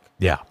network.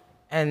 Yeah.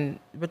 And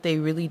what they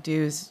really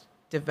do is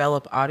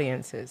develop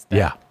audiences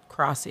that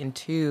cross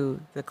into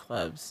the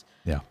clubs.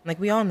 Yeah. Like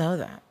we all know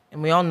that.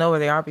 And we all know where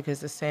they are because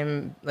the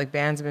same like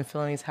bands have been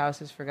filling these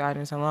houses for God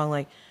knows how long.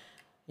 Like,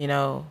 you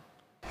know,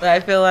 but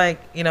I feel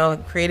like, you know,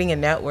 creating a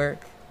network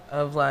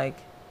of like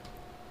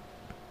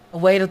a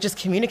way to just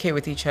communicate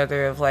with each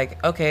other of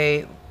like,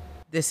 okay,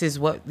 these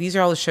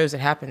are all the shows that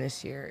happened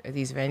this year at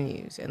these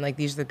venues. And like,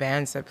 these are the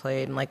bands that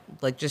played, and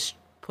like just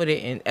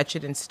etch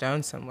it in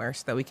stone somewhere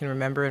so that we can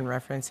remember and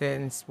reference it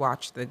and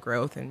watch the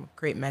growth and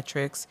create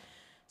metrics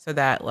so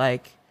that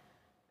like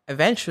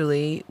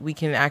eventually we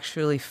can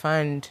actually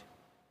fund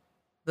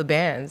the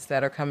bands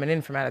that are coming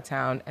in from out of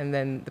town, and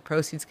then the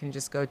proceeds can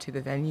just go to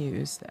the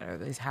venues that are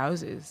these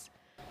houses.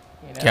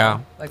 You know? Yeah,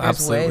 like there's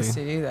absolutely ways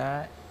to do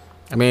that.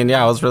 I mean,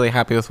 yeah, I was really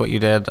happy with what you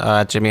did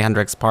at Jimi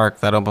Hendrix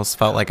Park. That almost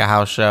felt like a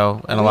house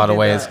show in a lot of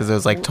ways because it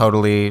was like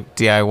totally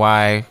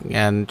DIY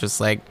and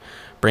just like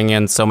bring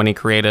in so many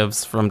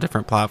creatives from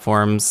different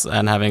platforms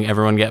and having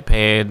everyone get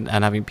paid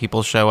and having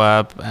people show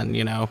up and,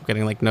 you know,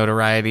 getting like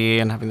notoriety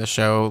and having the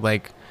show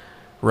like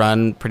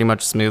run pretty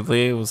much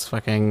smoothly. It was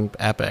fucking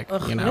epic.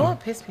 Ugh, you know? You know what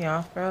pissed me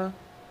off, bro?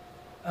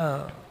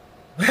 Oh.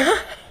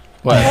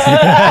 What?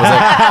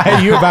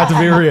 Was You about to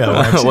be real?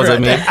 was it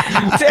me?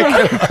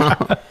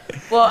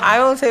 Well, I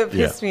won't say it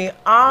pissed me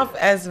off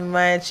as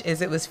much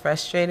as it was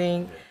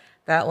frustrating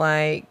that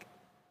like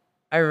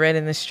I read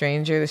in The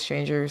Stranger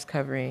was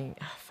covering,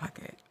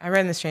 I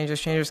read in The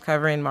Stranger was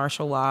covering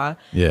martial law.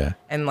 Yeah.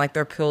 And like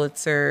their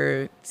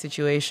Pulitzer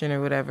situation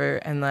or whatever.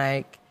 And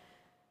like,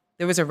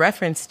 there was a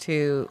reference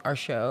to our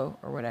show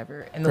or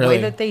whatever. And the way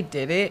that they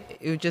did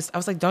it, I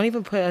was like, don't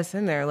even put us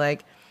in there.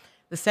 Like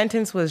the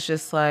sentence was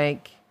just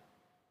like,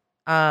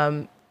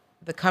 the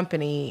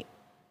company,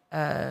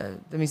 the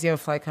Museum of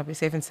Flight Company,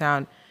 Safe and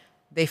Sound,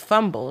 they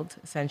fumbled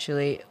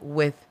essentially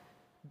with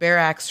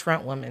Barak's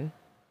front woman.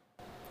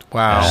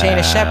 Wow.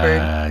 Shayna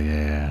Shepherd.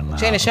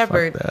 Shayna Fuck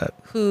Shepherd, that.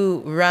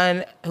 who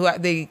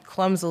they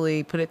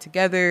clumsily put it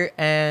together,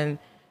 and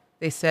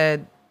they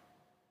said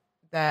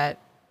that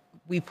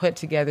we put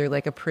together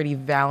like a pretty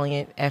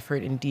valiant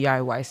effort in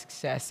DIY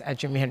success at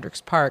Jimi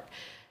Hendrix Park.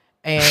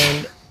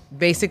 And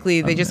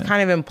basically they just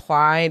kind of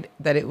implied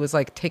that it was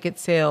like ticket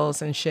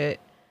sales and shit.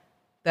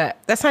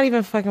 That's not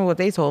even fucking what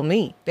they told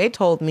me. They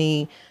told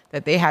me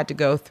that they had to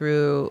go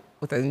through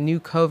with a new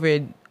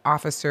COVID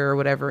officer or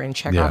whatever and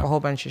check off a whole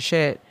bunch of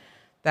shit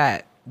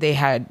that they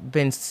had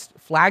been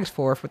flagged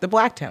for the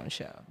Blacktown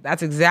show.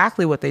 That's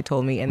exactly what they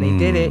told me. And they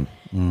did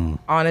it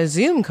on a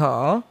Zoom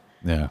call.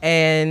 Yeah.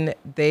 And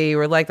they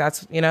were like,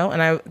 that's, you know,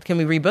 and can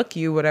we rebook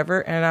you,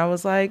 whatever? And I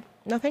was like,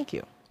 no, thank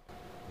you.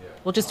 Yeah.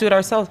 We'll just do it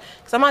ourselves.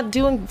 Because I'm not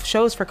doing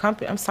shows for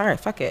company. I'm sorry,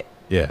 fuck it.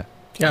 Yeah.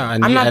 Yeah.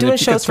 I'm not doing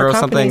shows for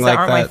companies that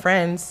aren't my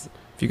friends.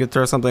 If you could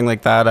throw something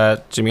like that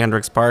at Jimi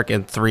Hendrix Park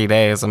in 3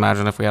 days,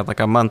 imagine if we had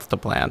like a month to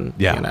plan.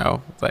 Yeah. You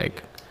know,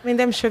 like. I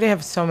mean, I'm sure they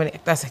have so many.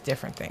 That's a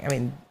different thing. I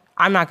mean,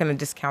 I'm not going to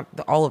discount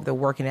all of the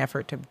work and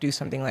effort to do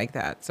something like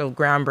that. So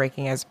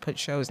groundbreaking as put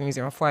shows in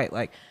Museum of Flight,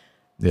 like,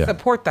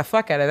 support the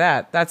fuck out of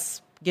that. That's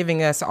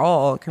giving us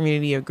all a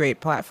community a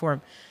great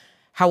platform.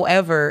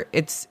 However,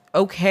 it's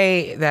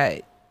okay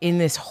that in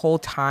this whole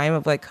time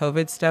of like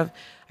COVID stuff,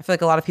 I feel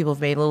like a lot of people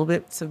have made a little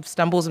bit some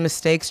stumbles and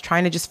mistakes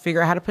trying to just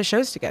figure out how to put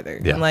shows together.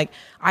 Yeah. And like,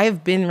 I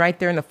have been right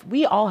there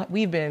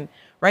we've been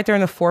right there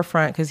in the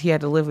forefront because he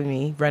had to live with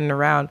me running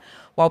around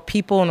while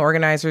people and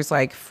organizers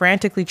like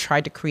frantically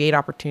tried to create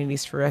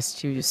opportunities for us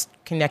to just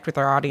connect with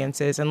our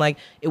audiences. And like,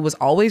 it was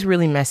always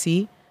really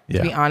messy.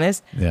 To be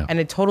honest. Yeah.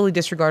 And it totally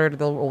disregarded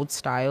the old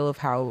style of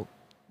how,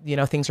 you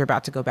know, things are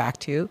about to go back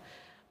to.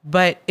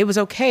 But it was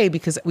okay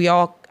because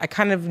I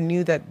kind of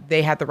knew that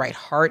they had the right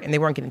heart and they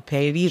weren't getting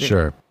paid either.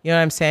 Sure. You know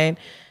what I'm saying?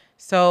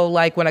 So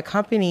like when a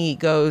company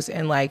goes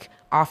and like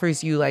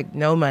offers you like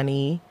no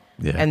money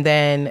and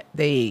then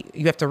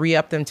you have to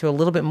re-up them to a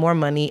little bit more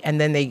money and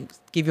then they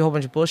give you a whole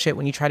bunch of bullshit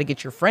when you try to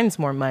get your friends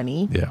more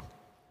money. Yeah.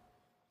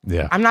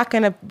 Yeah. I'm not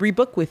going to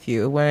rebook with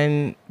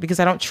you because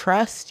I don't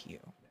trust you.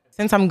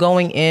 since I'm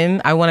going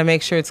in, I want to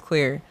make sure it's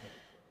clear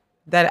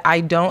that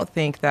I don't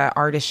think that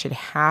artists should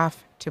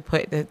have to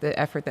put the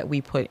effort that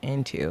we put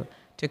into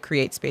to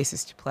create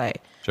spaces to play.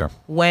 Sure.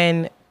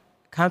 When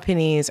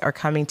companies are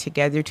coming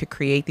together to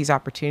create these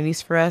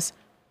opportunities for us,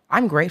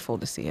 I'm grateful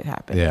to see it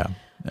happen. Yeah.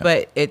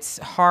 But it's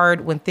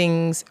hard when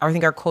I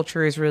think our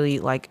culture is really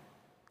like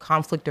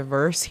conflict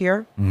averse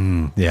here.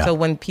 Yeah. So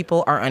when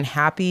people are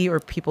unhappy or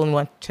people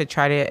want to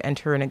try to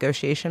enter a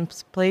negotiation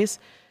place,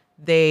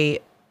 the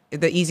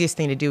easiest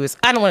thing to do is,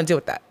 I don't want to deal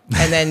with that.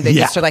 And then they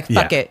just are like,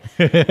 fuck it.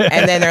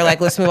 And then they're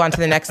like, let's move on to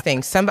the next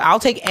thing. I'll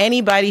take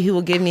anybody who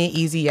will give me an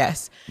easy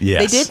yes.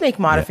 They did make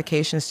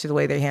modifications to the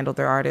way they handled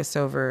their artists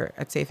over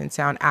at Safe and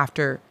Sound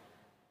after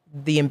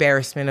the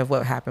embarrassment of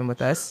what happened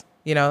with us,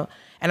 you know?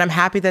 And I'm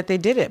happy that they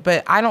did it.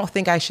 But I don't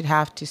think I should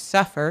have to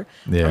suffer,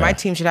 or my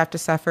team should have to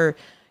suffer,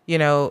 you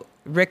know,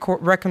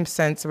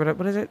 recompense. What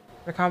is it?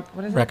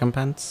 What is it?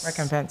 Recompense.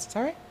 Recompense.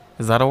 Sorry?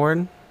 Is that a word?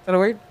 Is that a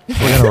word? We're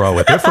going to roll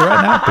with it for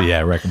right now. But yeah,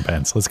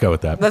 recompense. Let's go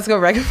with that. Let's go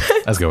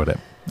recompense. Let's go with it.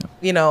 Yeah.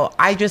 You know,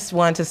 I just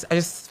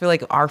feel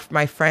like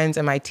my friends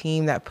and my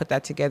team that put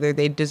that together,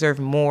 they deserve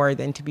more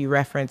than to be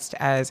referenced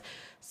as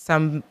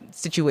some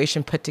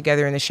situation put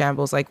together in the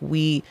shambles. Like,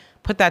 we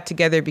put that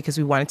together because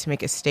we wanted to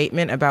make a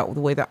statement about the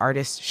way the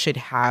artists should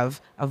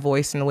have a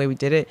voice and the way we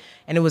did it.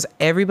 And it was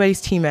everybody's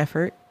team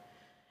effort.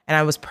 And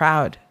I was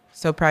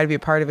so proud to be a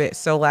part of it.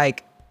 So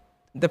like,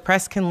 the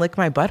press can lick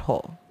my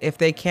butthole if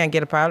they can't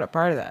get a part of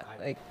that.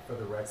 Like, for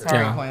the record.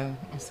 Sorry, Quinn.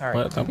 I'm sorry.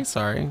 What? Don't be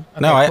sorry. Okay,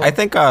 no, cool. I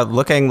think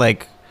looking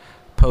like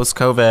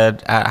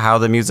post-COVID at how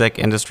the music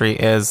industry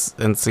is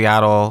in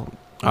Seattle,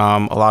 a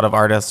lot of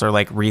artists are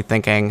like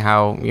rethinking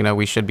how, you know,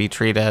 we should be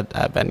treated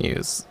at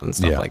venues and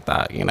stuff like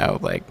that. You know,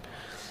 like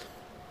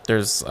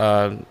there's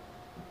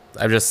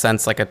I've just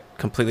sensed like a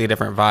completely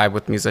different vibe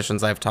with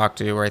musicians I've talked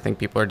to, where I think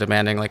people are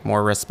demanding like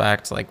more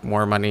respect, like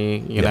more money,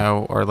 you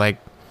know, or like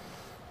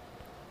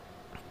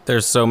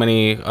there's so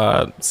many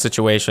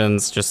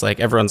situations, just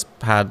like everyone's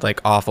had like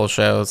awful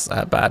shows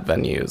at bad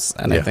venues.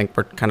 And I think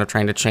we're kind of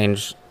trying to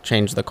change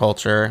the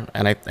culture.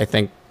 And I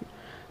think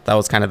that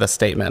was kind of the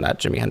statement at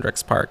Jimi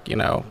Hendrix Park, you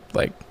know,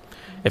 like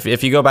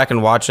if you go back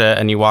and watch it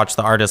and you watch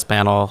the artist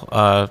panel,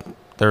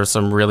 there's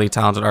some really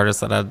talented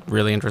artists that had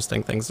really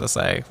interesting things to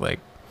say, like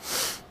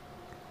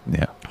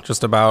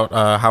just about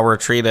how we're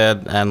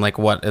treated and like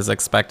what is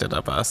expected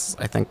of us.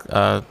 I think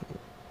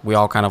we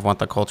all kind of want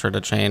the culture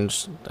to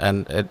change,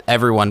 and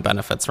everyone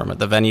benefits from it.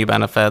 The venue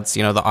benefits,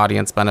 you know, the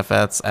audience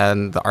benefits,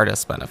 and the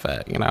artists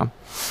benefit, you know.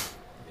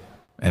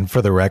 And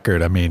for the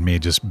record, I mean, me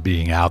just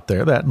being out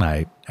there that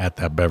night at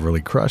that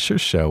Beverly Crusher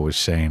show with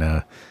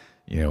Shayna,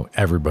 you know,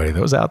 everybody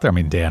that was out there. I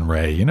mean, Dan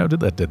Ray, you know, did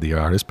the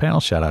artist panel.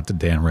 Shout out to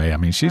Dan Ray. I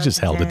mean, she just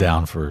held it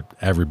down for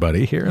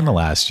everybody here in the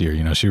last year.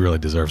 You know, she really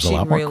deserves a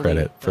lot more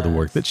credit for the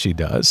work that she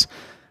does.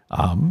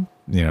 You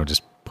know,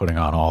 just putting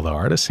on all the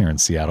artists here in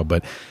Seattle.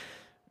 But,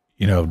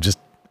 you know, just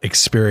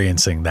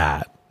experiencing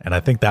that. And I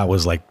think that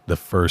was like the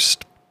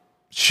first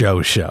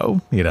show,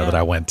 you know, that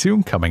I went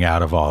to coming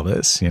out of all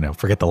this. You know,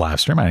 forget the live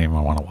stream. I didn't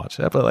even want to watch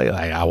that, but like,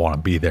 I want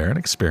to be there and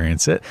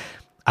experience it.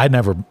 I'd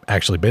never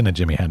actually been to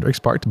Jimi Hendrix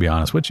Park, to be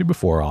honest with you,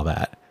 before all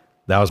that.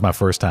 That was my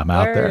first time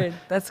out there.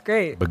 That's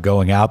great. But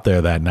going out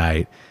there that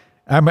night,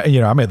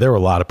 you know, I mean, there were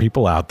a lot of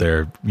people out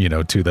there, you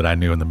know, too, that I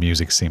knew in the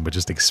music scene, but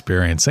just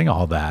experiencing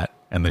all that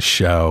and the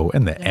show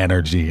and the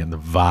energy and the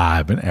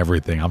vibe and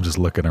everything. I'm just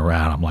looking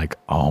around. I'm like,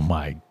 oh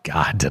my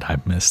God, did I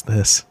miss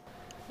this?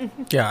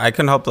 Yeah, I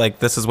couldn't help, like,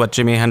 this is what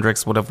Jimi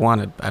Hendrix would have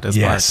wanted at his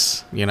park,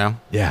 you know?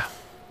 Yeah,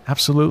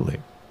 absolutely.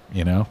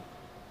 You know,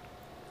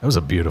 it was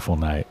a beautiful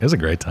night. It was a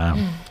great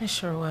time. It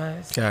sure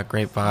was. Yeah,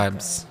 great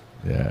vibes.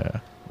 Yeah.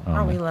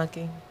 Aren't we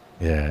lucky?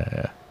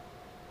 Yeah.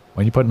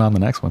 When are you putting on the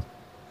next one?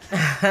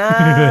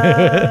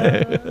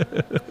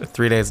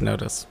 3 days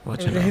notice.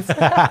 What you know.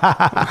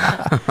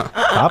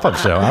 Pop-up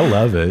show. I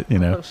love it, you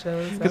know.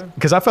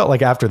 Because I felt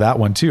like after that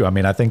one too, I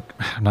mean, I think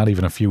not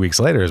even a few weeks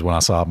later is when I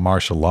saw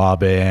Martial Law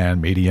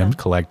Band, Medium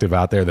Collective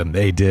out there. Then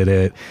they did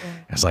it.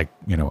 It's like,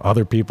 you know,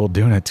 other people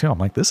doing it too. I'm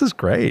like, this is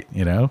great.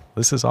 You know,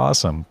 this is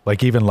awesome.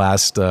 Like even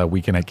last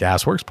weekend at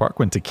Gasworks Park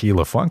when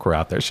Tequila Funk were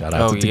out there. Shout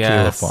out to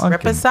Tequila Funk.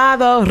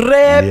 Reposado.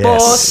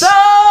 Yes.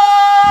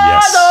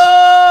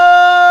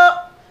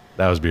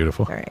 That was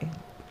beautiful. Sorry.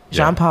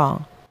 Jean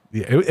Paul.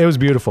 Yeah, it was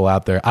beautiful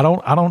out there. I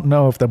don't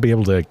know if they'll be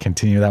able to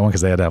continue that one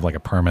because they had to have like a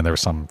permit. There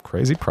was some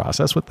crazy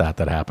process with that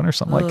happened or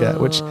something like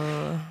that, which,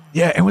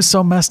 yeah, it was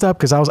so messed up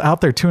because I was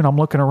out there too and I'm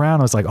looking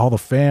around. It was like all the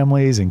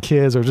families and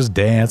kids are just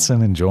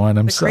dancing, enjoying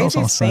themselves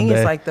on Sunday. The craziest thing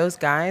is like those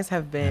guys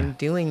have been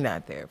doing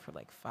that there for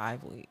like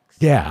 5 weeks.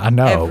 Yeah, I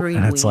know. Every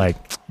and it's week.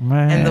 like,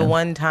 man. And the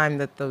one time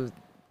that those,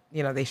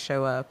 you know, they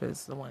show up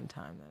is the one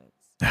time that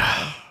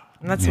it's,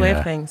 and that's the way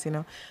of things, you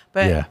know.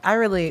 But I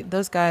really,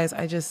 those guys,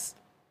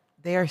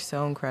 they are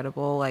so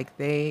incredible. Like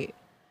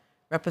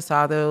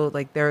Reposado,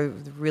 like they're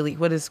really,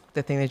 what is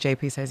the thing that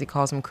JP says? He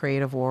calls them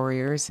creative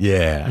warriors.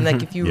 Yeah. And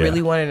like if you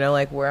really want to know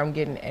like where I'm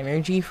getting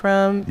energy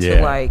from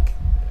to like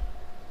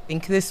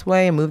think this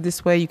way and move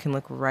this way, you can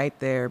look right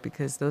there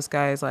because those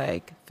guys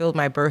like filled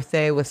my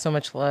birthday with so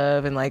much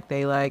love and like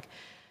they like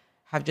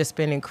have just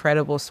been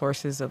incredible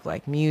sources of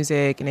like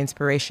music and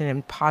inspiration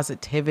and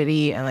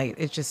positivity. And like,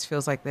 it just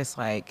feels like this,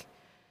 like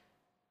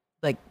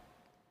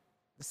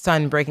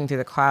sun breaking through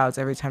the clouds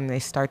every time they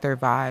start their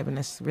vibe. And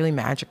it's really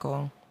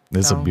magical.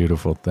 It's a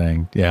beautiful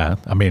thing. Yeah.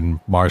 I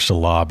mean, Martial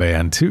Law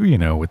Band too, you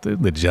know, with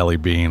the Jelly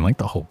Bean, like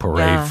the whole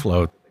parade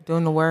float.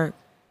 Doing the work.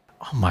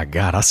 Oh my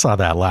God. I saw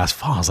that last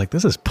fall. I was like,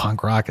 this is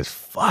punk rock as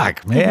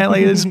fuck, man.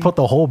 Like they just put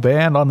the whole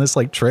band on this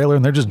like trailer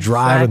and they're just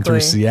driving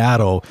through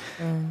Seattle.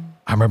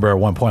 I remember at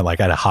one point, like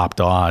I'd hopped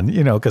on,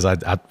 you know, cause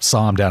I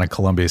saw them down in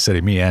Columbia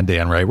City. Me and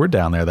Dan Ray were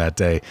down there that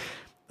day.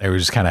 They were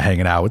just kind of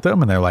hanging out with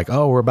them and they're like,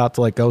 oh, we're about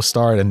to like go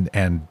start.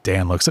 And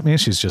Dan looks at me and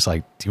she's just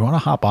like, do you want to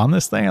hop on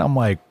this thing? And I'm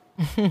like,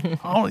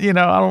 oh, you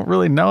know, I don't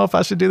really know if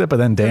I should do that. But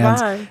then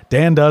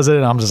Dan does it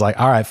and I'm just like,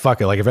 all right, fuck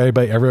it. Like if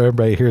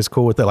everybody here is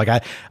cool with it. Like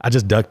I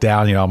just ducked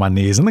down, you know, on my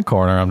knees in the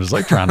corner. I'm just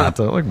like trying not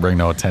to like bring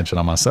no attention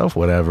on myself,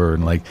 whatever.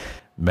 And like,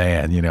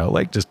 man, you know,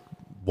 like just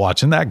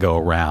watching that go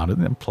around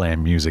and then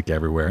playing music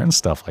everywhere and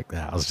stuff like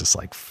that. I was just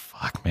like,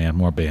 fuck, man,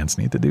 more bands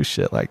need to do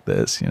shit like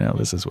this. You know,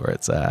 this is where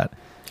it's at.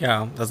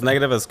 Yeah, as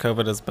negative as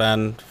COVID has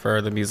been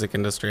for the music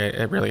industry,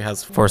 it really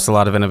has forced a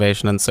lot of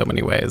innovation in so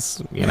many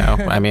ways. You know,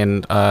 I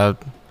mean,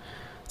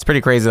 it's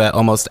pretty crazy that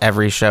almost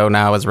every show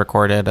now is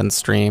recorded and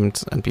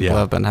streamed, and people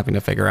have been having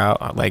to figure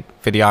out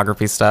like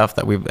videography stuff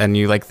and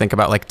you like think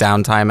about like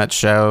downtime at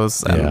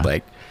shows and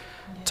like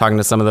talking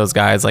to some of those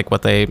guys, like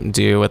what they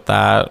do with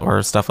that,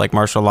 or stuff like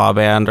Martial Law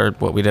Band or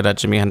what we did at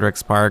Jimi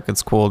Hendrix Park.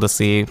 It's cool to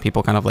see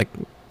people kind of like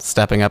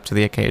stepping up to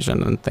the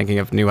occasion and thinking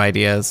of new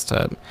ideas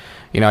to,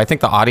 you know, I think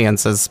the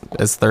audience is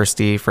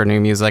thirsty for new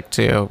music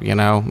too, you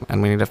know,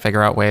 and we need to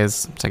figure out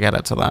ways to get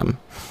it to them.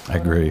 I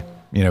agree.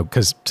 You know,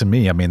 because to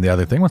me, I mean, the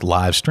other thing with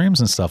live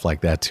streams and stuff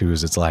like that too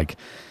is it's like,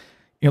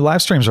 you know,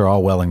 live streams are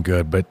all well and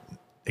good, but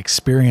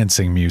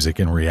experiencing music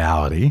in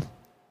reality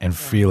and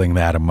feeling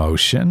that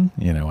emotion,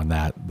 you know, and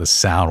that the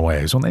sound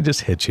waves when they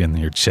just hit you in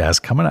your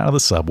chest coming out of the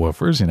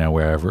subwoofers, you know,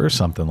 wherever or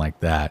something like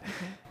that.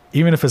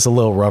 Even if it's a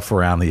little rough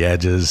around the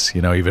edges,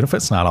 you know, even if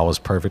it's not always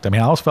perfect. I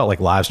mean, I always felt like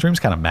live streams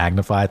kind of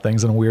magnify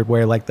things in a weird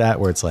way like that,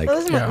 where it's like,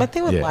 my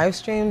thing with live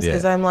streams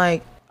is I'm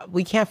like,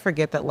 we can't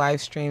forget that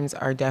live streams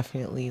are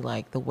definitely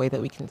like the way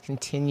that we can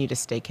continue to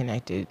stay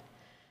connected.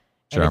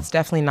 And it's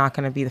definitely not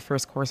going to be the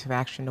first course of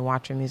action to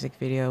watch a music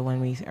video when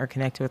we are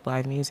connected with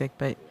live music.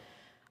 But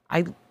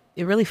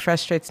it really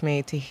frustrates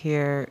me to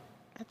hear,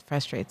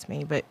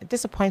 but it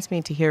disappoints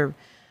me to hear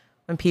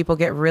when people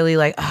get really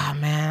like, oh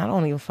man, I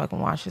don't even fucking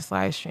watch this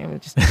live stream.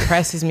 It just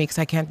depresses me because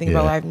I can't think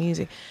about live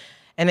music.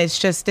 And it's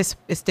just,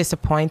 it's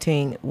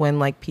disappointing when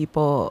like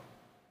people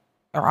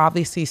are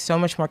obviously so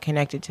much more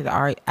connected to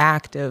the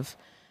act of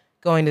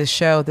going to the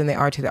show than they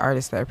are to the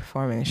artists that are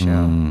performing the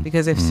show.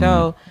 Because if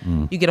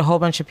you get a whole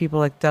bunch of people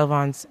like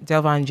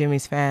Delvon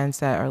Jimmy's fans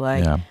that are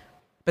like,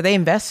 but they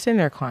invest in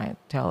their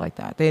clientele like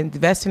that. They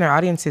invest in their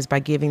audiences by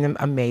giving them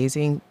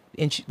amazing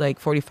like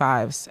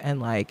 45s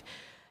and like,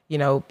 you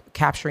know,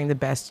 capturing the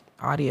best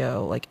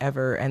audio like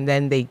ever. And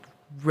then they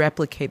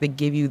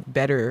give you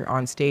better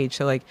on stage.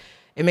 So like,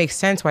 it makes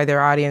sense why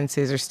their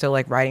audiences are still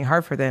like riding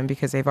hard for them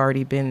because they've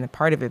already been a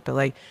part of it. But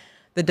like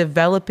the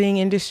developing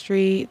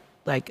industry,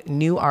 like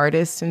new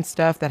artists and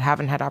stuff that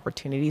haven't had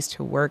opportunities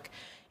to work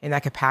in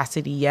that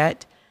capacity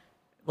yet,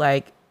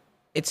 like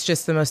it's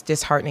just the most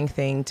disheartening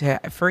thing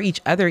for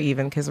each other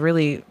even, because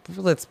really,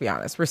 let's be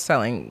honest, we're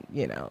selling,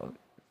 you know,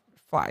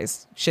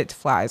 shit to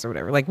flies or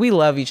whatever. Like we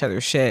love each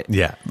other's shit.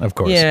 Yeah, of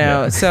course. You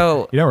know,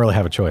 so you don't really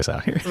have a choice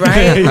out here.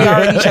 Right? We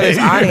are each other's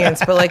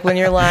audience. But like when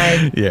you're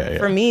like,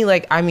 for me,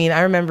 like, I mean,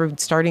 I remember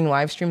starting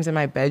live streams in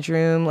my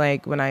bedroom,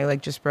 like when I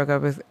like just broke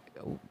up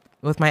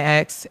with my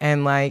ex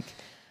and like,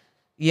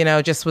 you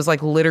know, just was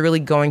like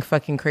literally going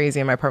fucking crazy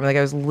in my apartment. Like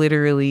I was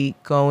literally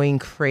going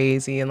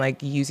crazy and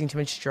like using too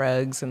much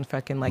drugs and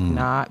fucking like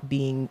not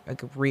being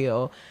like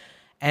real.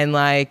 And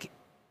like,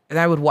 and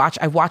I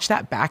watch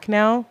that back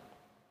now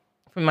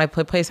from my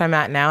place I'm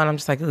at now, and I'm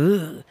just like,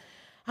 ugh.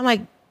 I'm like,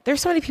 there's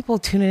so many people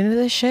tuning into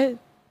this shit.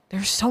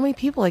 There's so many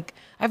people. Like,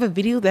 I have a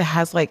video that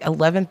has like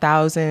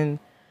 11,000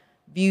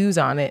 views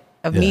on it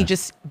of me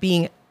just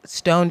being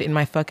stoned in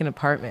my fucking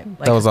apartment.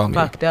 Like, that was all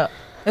fucked up.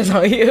 That's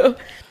all you.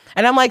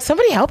 And I'm like,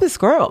 somebody help this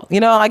girl. You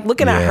know, like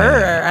looking at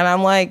her, and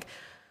I'm like,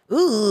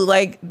 ooh,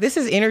 like this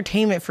is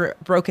entertainment for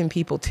broken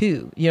people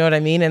too. You know what I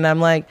mean? And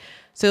I'm like,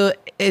 so,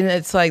 and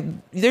it's like,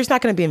 there's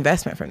not going to be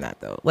investment from that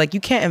though. Like you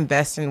can't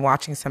invest in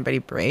watching somebody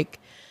break.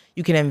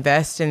 You can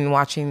invest in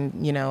watching,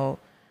 you know,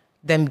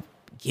 them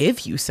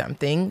give you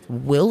something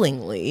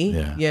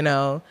willingly, you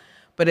know,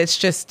 but it's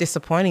just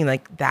disappointing.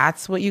 Like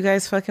that's what you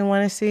guys fucking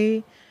want to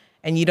see.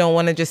 And you don't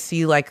want to just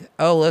see like,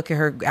 oh, look at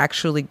her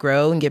actually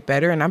grow and get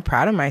better. And I'm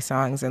proud of my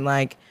songs. And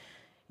like,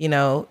 you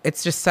know, it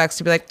just sucks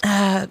to be like,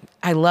 I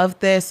love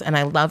this and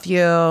I love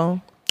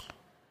you,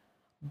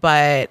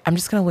 but I'm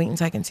just going to wait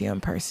until I can see you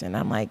in person.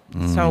 I'm like,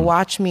 so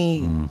watch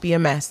me be a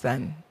mess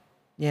then,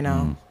 you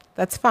know,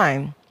 that's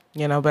fine,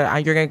 you know,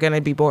 but you're going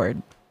to be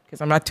bored because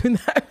I'm not doing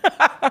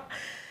that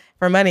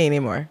for money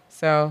anymore.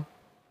 So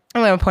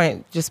And my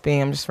point just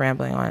being, I'm just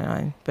rambling on and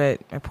on, but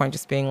my point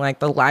just being like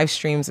the live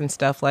streams and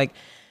stuff, like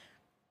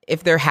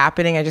if they're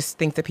happening, I just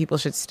think that people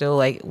should still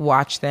like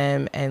watch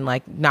them and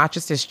like not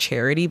just as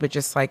charity, but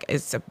just like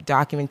as a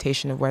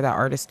documentation of where that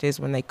artist is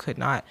when they could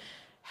not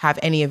have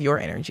any of your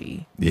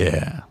energy.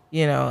 Yeah.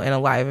 You know, in a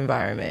live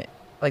environment.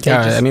 Like,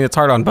 yeah, I mean, it's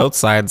hard on both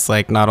sides,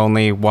 like not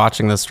only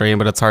watching the stream,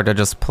 but it's hard to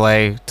just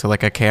play to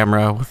like a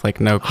camera with like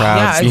no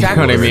crowds. Yeah,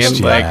 exactly. You know what I mean?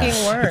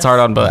 It's Like it's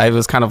hard on both. It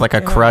was kind of like a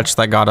crutch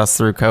that got us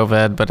through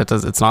COVID, but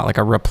it's not like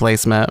a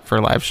replacement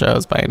for live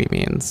shows by any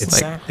means.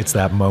 It's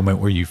that moment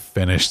where you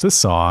finish the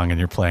song and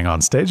you're playing on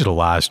stage at a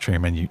live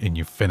stream and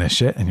you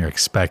finish it and you're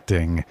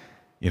expecting,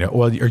 you know,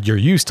 well, you're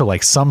used to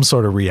like some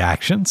sort of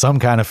reaction, some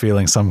kind of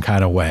feeling, some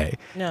kind of way.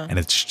 Yeah. And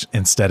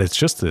instead it's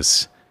just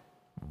this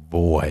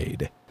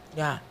void.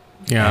 Yeah.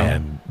 Yeah.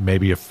 And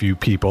maybe a few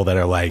people that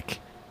are like,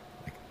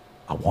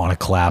 I want to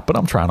clap, but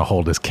I'm trying to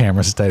hold this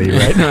camera steady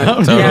right now.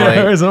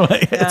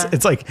 Totally.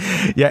 It's like,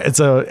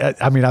 yeah,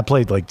 I mean, I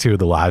played like 2 of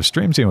the live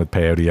streams, you know, with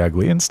Peyote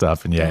Ugly and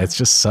stuff. And it's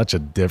just such a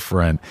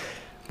different.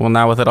 Well,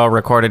 now with it all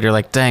recorded, you're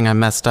like, dang, I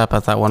messed up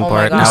at that one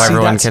part. Now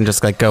everyone can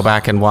just like go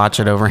back and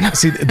watch it over and over.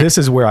 See, this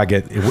is where I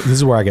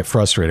get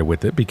frustrated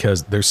with it,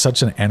 because there's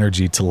such an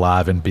energy to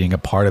live and being a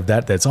part of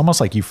that that's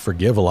almost like you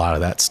forgive a lot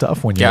of that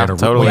stuff when you're when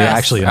you're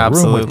actually in a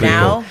room with people.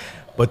 Now,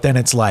 but then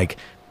it's like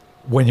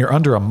when you're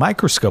under a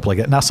microscope like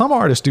that. Now, some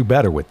artists do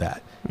better with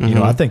that. Mm-hmm. You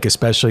know, I think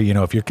especially, you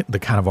know, if you're the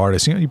kind of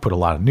artist, you know, you put a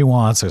lot of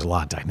nuance, there's a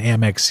lot of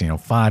dynamics, you know,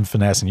 fine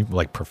finesse, and you've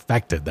like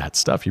perfected that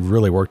stuff. You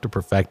really worked to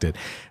perfect it.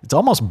 It's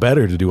almost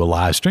better to do a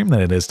live stream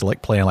than it is to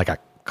like play in like a,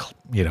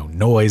 you know,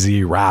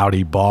 noisy,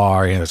 rowdy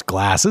bar, and there's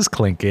glasses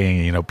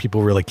clinking, you know,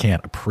 people really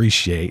can't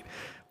appreciate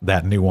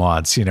that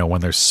nuance, you know,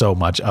 when there's so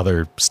much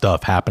other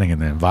stuff happening in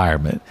the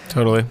environment.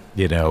 Totally.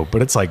 You know,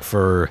 but it's like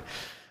for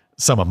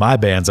some of my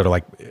bands that are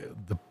like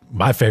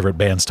my favorite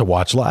bands to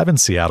watch live in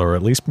Seattle, or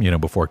at least, you know,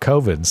 before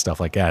COVID and stuff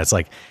like that. It's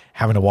like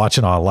having to watch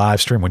it on a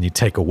live stream. When you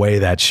take away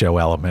that show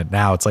element,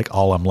 now it's like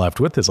all I'm left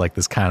with is like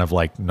this kind of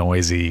like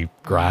noisy,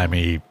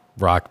 grimy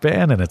rock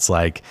band. And it's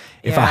like,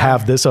 if I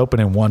have this open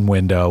in one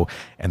window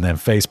and then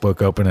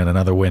Facebook open in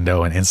another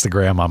window and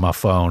Instagram on my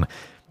phone,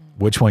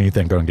 which one you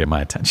think going to get my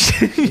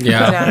attention?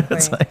 Yeah. Exactly.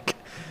 It's like,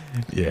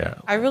 yeah.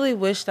 I really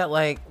wish that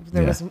like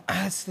there was,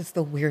 it's just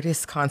the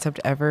weirdest concept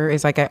ever,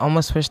 is like I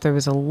almost wish there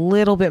was a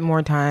little bit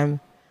more time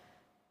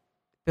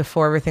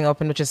before everything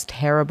opened, which is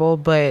terrible,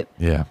 but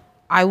Yeah.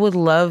 I would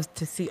love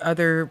to see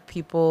other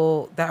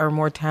people that are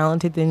more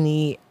talented than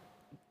me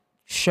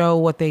show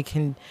what they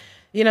can.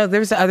 You know,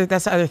 that's the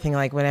other thing,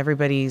 like when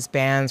everybody's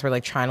bands were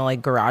like trying to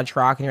like garage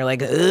rock and you're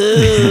like,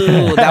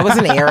 ooh, that was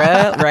an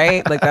era,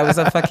 right? Like that was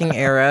a fucking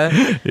era.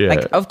 Yeah,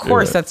 like, of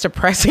course, that's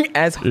depressing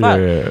as fuck.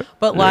 Yeah,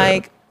 but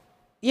like,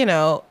 you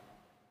know,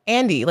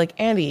 Andy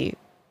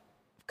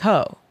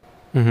Ko.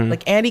 Mm-hmm.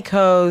 Like Andy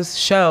Ko's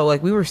show,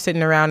 like we were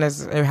sitting around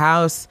his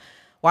house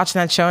watching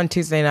that show on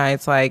Tuesday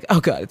nights, like, oh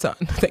God, it's on.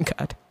 Thank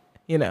God.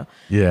 You know?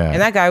 Yeah.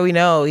 And that guy, we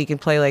know he can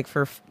play like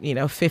for, you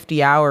know,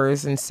 50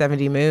 hours and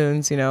 70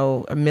 moons, you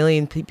know, a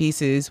million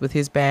pieces with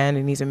his band,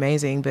 and he's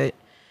amazing. But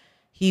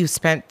he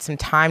spent some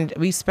time,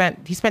 he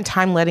spent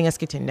time letting us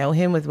get to know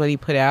him with what he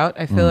put out.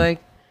 I feel like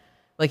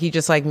he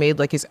just like made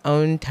like his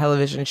own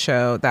television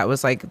show that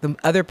was like the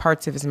other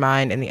parts of his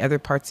mind and the other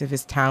parts of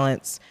his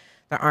talents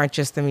that aren't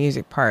just the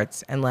music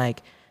parts. And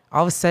like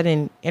all of a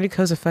sudden, Andy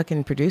Ko's a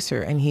fucking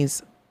producer and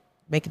he's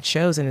making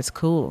shows, and it's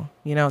cool.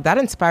 You know, that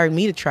inspired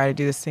me to try to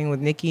do this thing with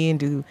Nikki and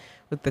do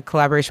with the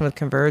collaboration with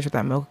Converge with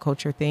that Mocha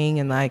Culture thing.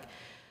 And like,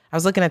 I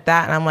was looking at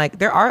that and I'm like,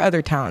 there are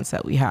other talents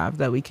that we have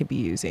that we could be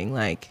using.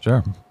 Like,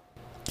 Sure.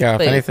 Yeah,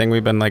 if anything,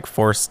 we've been like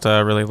forced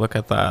to really look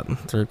at that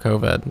through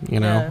COVID, you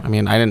know? Yeah. I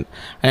mean, I didn't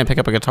pick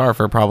up a guitar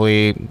for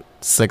probably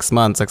 6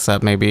 months,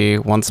 except maybe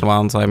once in a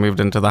while until I moved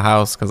into the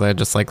house, because I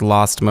just like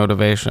lost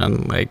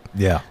motivation. Like,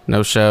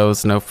 no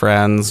shows, no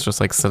friends,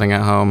 just like sitting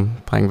at home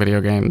playing video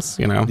games,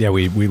 you know? Yeah,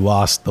 we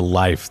lost the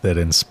life that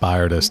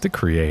inspired us to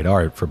create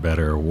art, for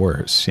better or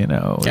worse, you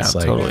know? It's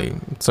like, totally.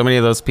 So many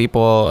of those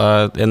people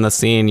in the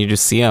scene, you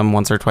just see them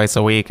once or twice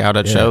a week out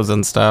at shows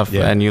and stuff.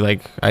 Yeah. And you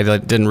like, I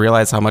didn't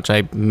realize how much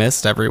I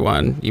missed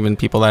everyone, even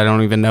people that I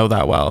don't even know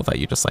that well, that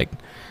you just like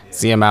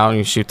see them out and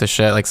you shoot the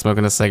shit, like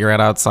smoking a cigarette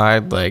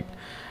outside. Like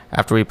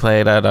after we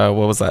played at,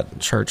 what was that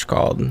church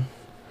called?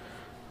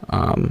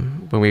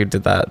 When we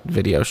did that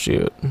video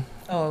shoot.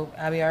 oh,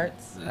 Abbey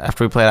Arts.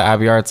 After we played at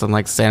Abbey Arts, I'm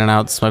like standing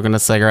out smoking a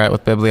cigarette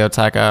with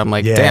Biblioteca. I'm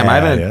like, damn,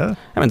 I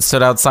haven't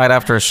stood outside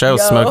after a show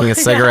smoking a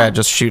cigarette,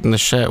 just shooting the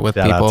shit with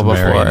shout people out to before.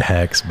 Marion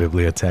Hex,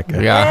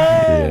 Biblioteca.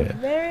 Yeah.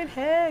 Marion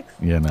Hex.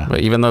 You know.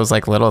 But even those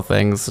like little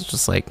things, it's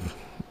just like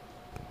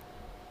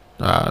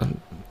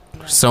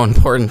so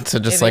important to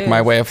just like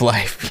my way of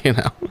life, you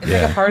know. It's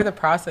like a part of the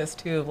process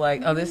too. Of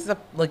like, oh, this is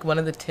like one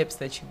of the tips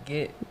that you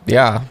get.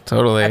 Yeah,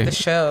 totally. At the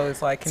show,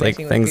 it's like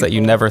connecting with things people. that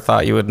you never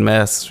thought you would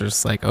miss.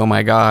 Just like, oh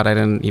my god, I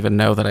didn't even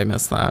know that I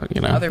missed that.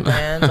 You know, other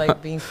bands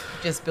like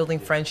just building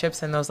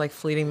friendships in those like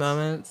fleeting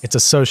moments. It's a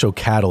social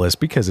catalyst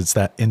because it's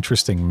that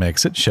interesting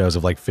mix. It shows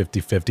of like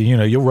 50-50. You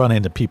know, you'll run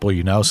into people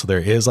you know, so there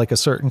is like a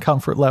certain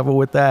comfort level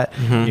with that.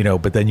 You know,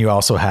 but then you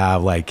also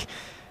have like,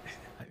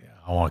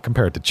 I want to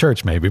compare it to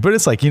church maybe, but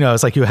it's like, you know,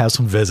 it's like you have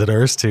some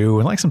visitors too,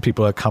 and like some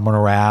people are coming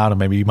around, and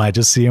maybe you might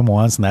just see them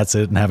once and that's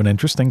it, and have an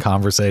interesting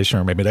conversation,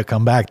 or maybe they'll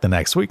come back the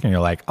next week and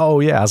you're like, oh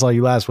yeah, I saw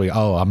you last week.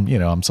 Oh,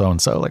 I'm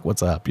so-and-so, like,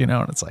 what's up? You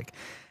know, and it's like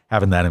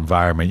having that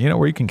environment, you know,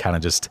 where you can kind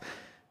of just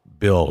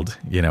build,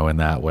 you know, in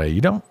that way.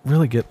 You don't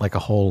really get like a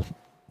whole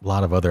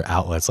lot of other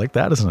outlets like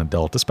that as an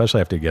adult,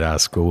 especially after you get out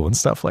of school and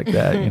stuff like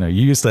that. You know,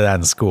 you used to that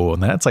in school,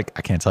 and then it's like,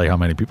 I can't tell you how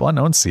many people I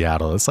know in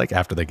Seattle. It's like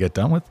after they get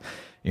done with,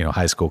 you know,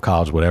 high school,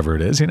 college, whatever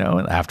it is, you know,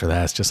 and after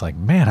that, it's just like,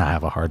 man, I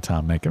have a hard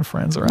time making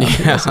friends around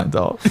here as an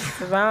adult.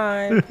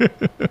 Bye.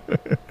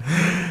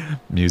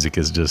 Music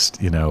is just,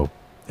 you know,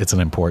 it's an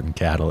important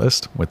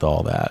catalyst with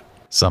all that.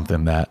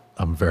 Something that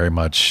I'm very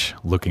much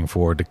looking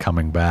forward to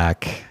coming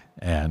back,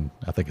 and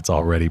I think it's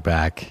already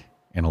back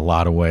in a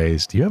lot of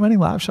ways. Do you have any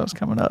live shows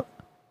coming up?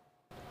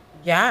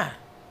 Yeah.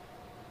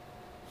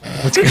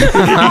 I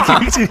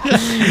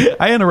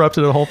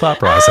interrupted the whole thought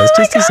process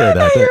just to say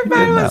that.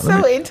 Everybody was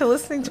so into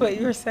listening to what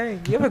you were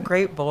saying. You have a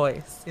great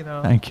voice, you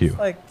know. Thank you. It's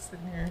like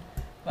sitting here.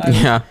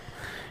 Yeah.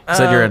 You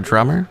said you're a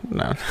drummer?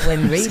 No.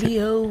 When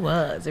radio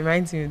was. It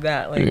reminds me of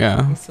that. Like,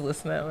 I used to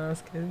listen to that when I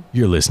was a kid.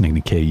 You're listening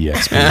to KEXP. You're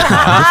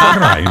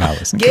fucking right. You're not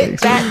listening Get to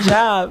KEXP. that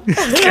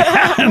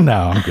job.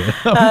 No, I'm good.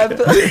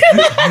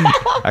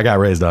 I got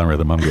raised on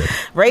rhythm. I'm good.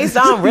 Raised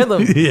on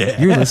rhythm.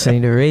 Yeah. You're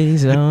listening to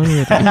Raised on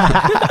Rhythm.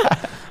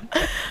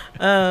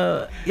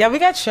 Yeah, we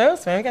got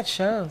shows, man. We got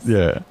shows.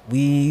 Yeah.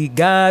 We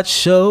got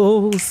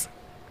shows.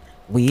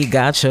 We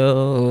got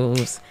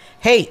shows.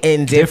 Hey,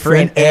 in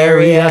different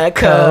area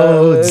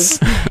codes.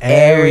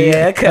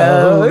 Area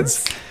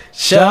codes.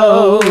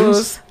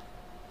 Shows.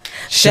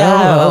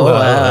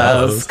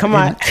 Shows. Come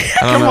on.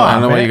 I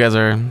don't know what you guys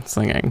are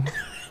singing.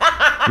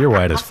 You're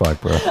white as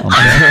fuck, bro.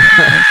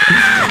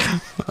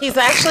 He's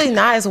actually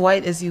not as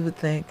white as you would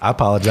think. I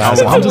apologize.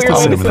 It's I'm just weird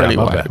assuming pretty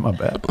that. My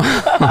bad.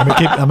 I'm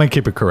gonna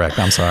keep it correct.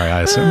 I'm sorry.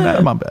 I assumed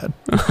that. My bad.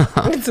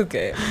 It's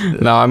okay.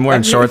 No, I'm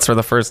wearing shorts for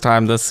the first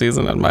time this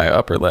season, and my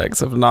upper legs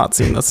have not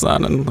seen the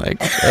sun in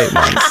like 8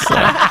 months. So.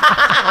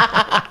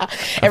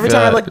 Every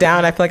time I look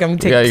down, I feel like I'm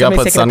taking. Yeah, you gotta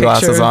put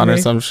sunglasses on or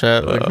some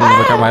shit. Like, when you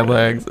look at my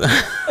legs.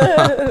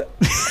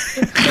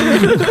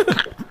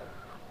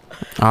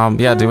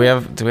 Yeah. Do we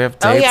have dates?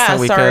 Oh yeah. that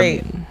we Sorry.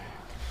 Could...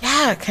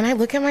 Yeah. Can I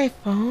look at my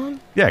phone?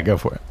 Yeah, go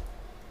for it.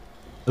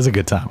 It was a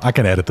good time. I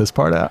can edit this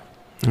part out.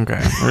 Okay,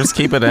 or just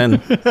keep it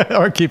in.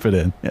 Or keep it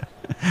in.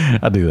 Yeah,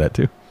 I'll do that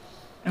too.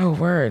 Oh,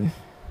 word.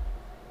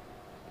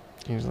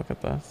 Can you just look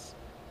at this?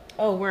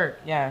 Oh, word.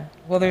 Yeah.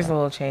 Well, there's a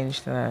little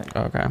change to that.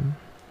 Okay.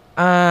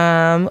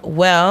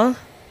 Well,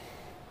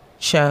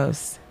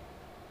 shows.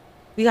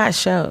 We got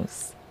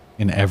shows.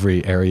 In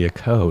every area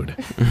code.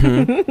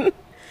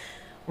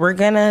 We're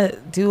gonna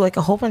do like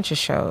a whole bunch of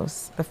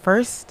shows. The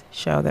first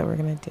show that we're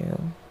gonna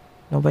do,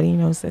 nobody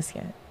knows this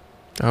yet.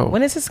 Oh.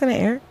 When is this gonna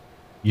air?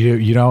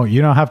 You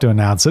don't have to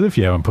announce it if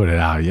you haven't put it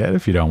out yet,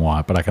 if you don't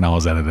want, but I can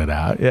always edit it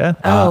out. Yeah.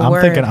 I'm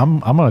word. thinking I'm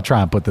gonna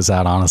try and put this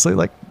out honestly,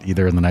 like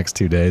either in the next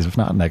 2 days, if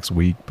not next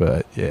week.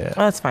 But yeah.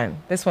 Oh, that's fine.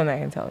 This one I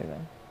can tell you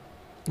then.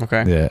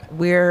 Okay. Yeah.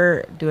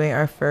 We're doing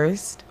our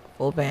first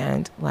full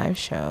band live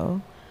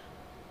show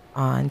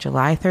on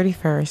July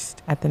 31st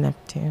at the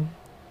Neptune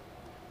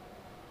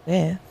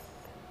with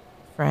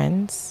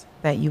friends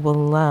that you will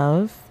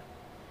love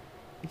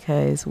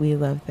because we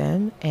love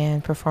them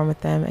and perform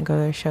with them and go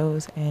to their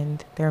shows,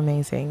 and they're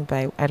amazing,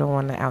 but I don't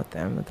want to out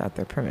them without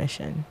their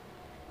permission.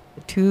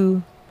 The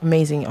 2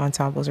 amazing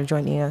ensembles are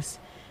joining us,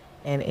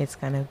 and it's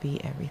going to be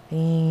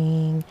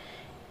everything.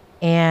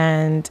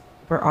 And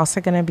we're also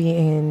going to be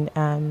in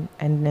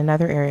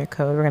another area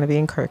code. We're going to be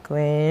in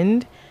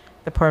Kirkland,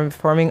 the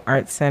Performing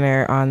Arts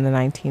Center on the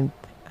 19th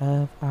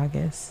of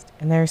August.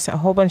 And there's a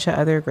whole bunch of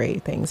other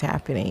great things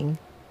happening.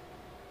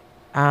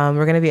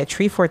 We're going to be at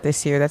Treefort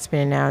this year. That's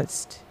been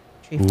announced.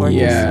 Treefort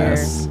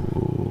this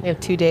year. We have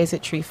 2 days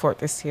at Treefort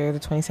this year, the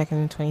 22nd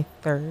and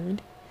 23rd.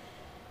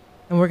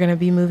 And we're going to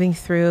be moving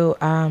through,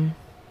 we're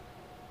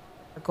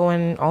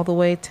going all the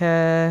way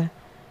to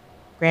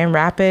Grand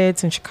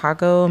Rapids and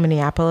Chicago,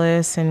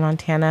 Minneapolis and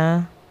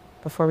Montana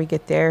before we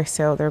get there.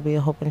 So there'll be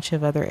a whole bunch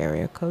of other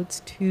area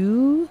codes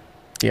too.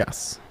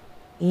 Yes.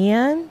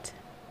 And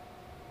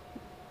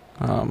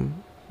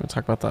we'll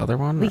talk about the other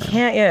one. We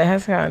can't yet. It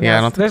hasn't gotten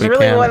I don't think There's we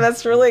really can. one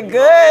that's really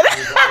good.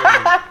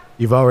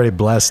 You've already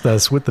blessed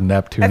us with the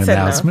Neptune That's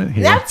announcement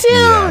here.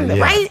 Neptune,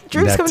 right?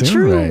 Dreams come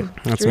true.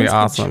 Right. That's gonna be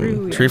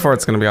awesome.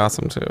 Treefort's gonna be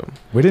awesome too.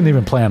 We didn't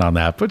even plan on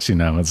that, but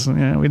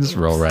we just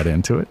roll right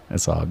into it.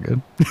 It's all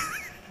good.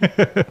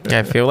 Yeah,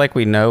 I feel like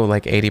we know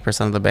like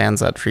 80% of the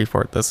bands at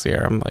Treefort this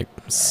year. I'm like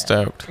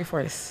stoked.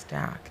 Treefort is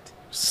stacked.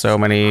 so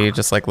many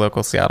just like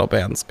local Seattle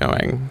bands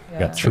going. Yeah.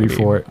 Got 3,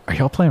 4. Are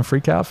y'all playing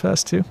Freak Out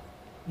Fest too?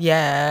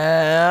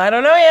 Yeah, I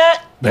don't know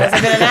yet. It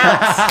hasn't been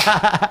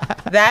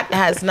announced. That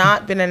has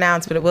not been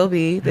announced, but it will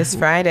be this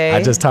Friday.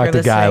 I just talked to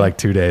a guy like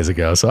 2 days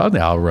ago, so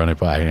I'll run it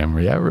by him.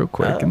 Yeah, real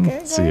quick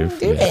and see if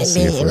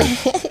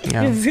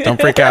don't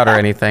freak out or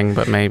anything,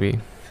 but maybe.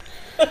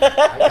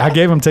 I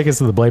gave him tickets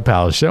to the Blade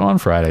Palace show on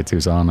Friday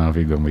too, so I don't know if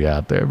he's gonna be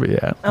out there, but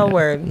yeah. Oh,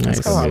 word.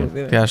 Nice.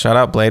 Yeah, shout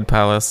out Blade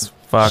Palace.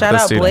 Fuck shout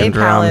this out dude Blade can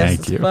drum. Palace.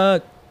 Thank you.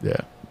 Fuck.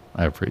 Yeah,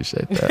 I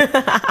appreciate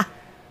that.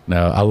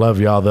 No, I love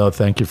y'all though.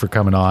 Thank you for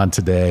coming on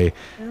today.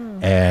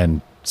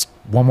 And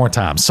one more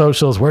time,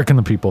 socials. Where can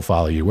the people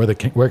follow you?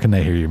 Where can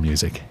they hear your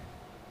music?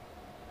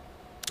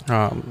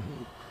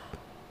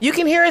 You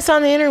can hear us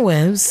on the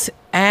interwebs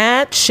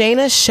at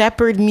Shayna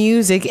Shepherd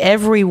Music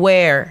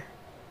everywhere.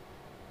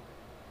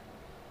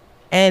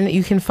 And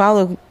you can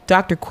follow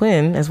Dr.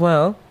 Quinn as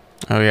well.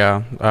 Oh,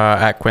 yeah.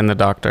 At Quinn the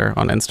Doctor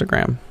on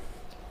Instagram.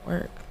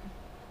 Work.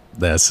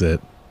 That's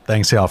it.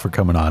 Thanks, y'all, for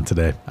coming on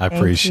today. I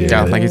appreciate it.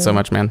 Yeah, thank you so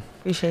much, man.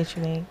 Appreciate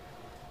you, Nate.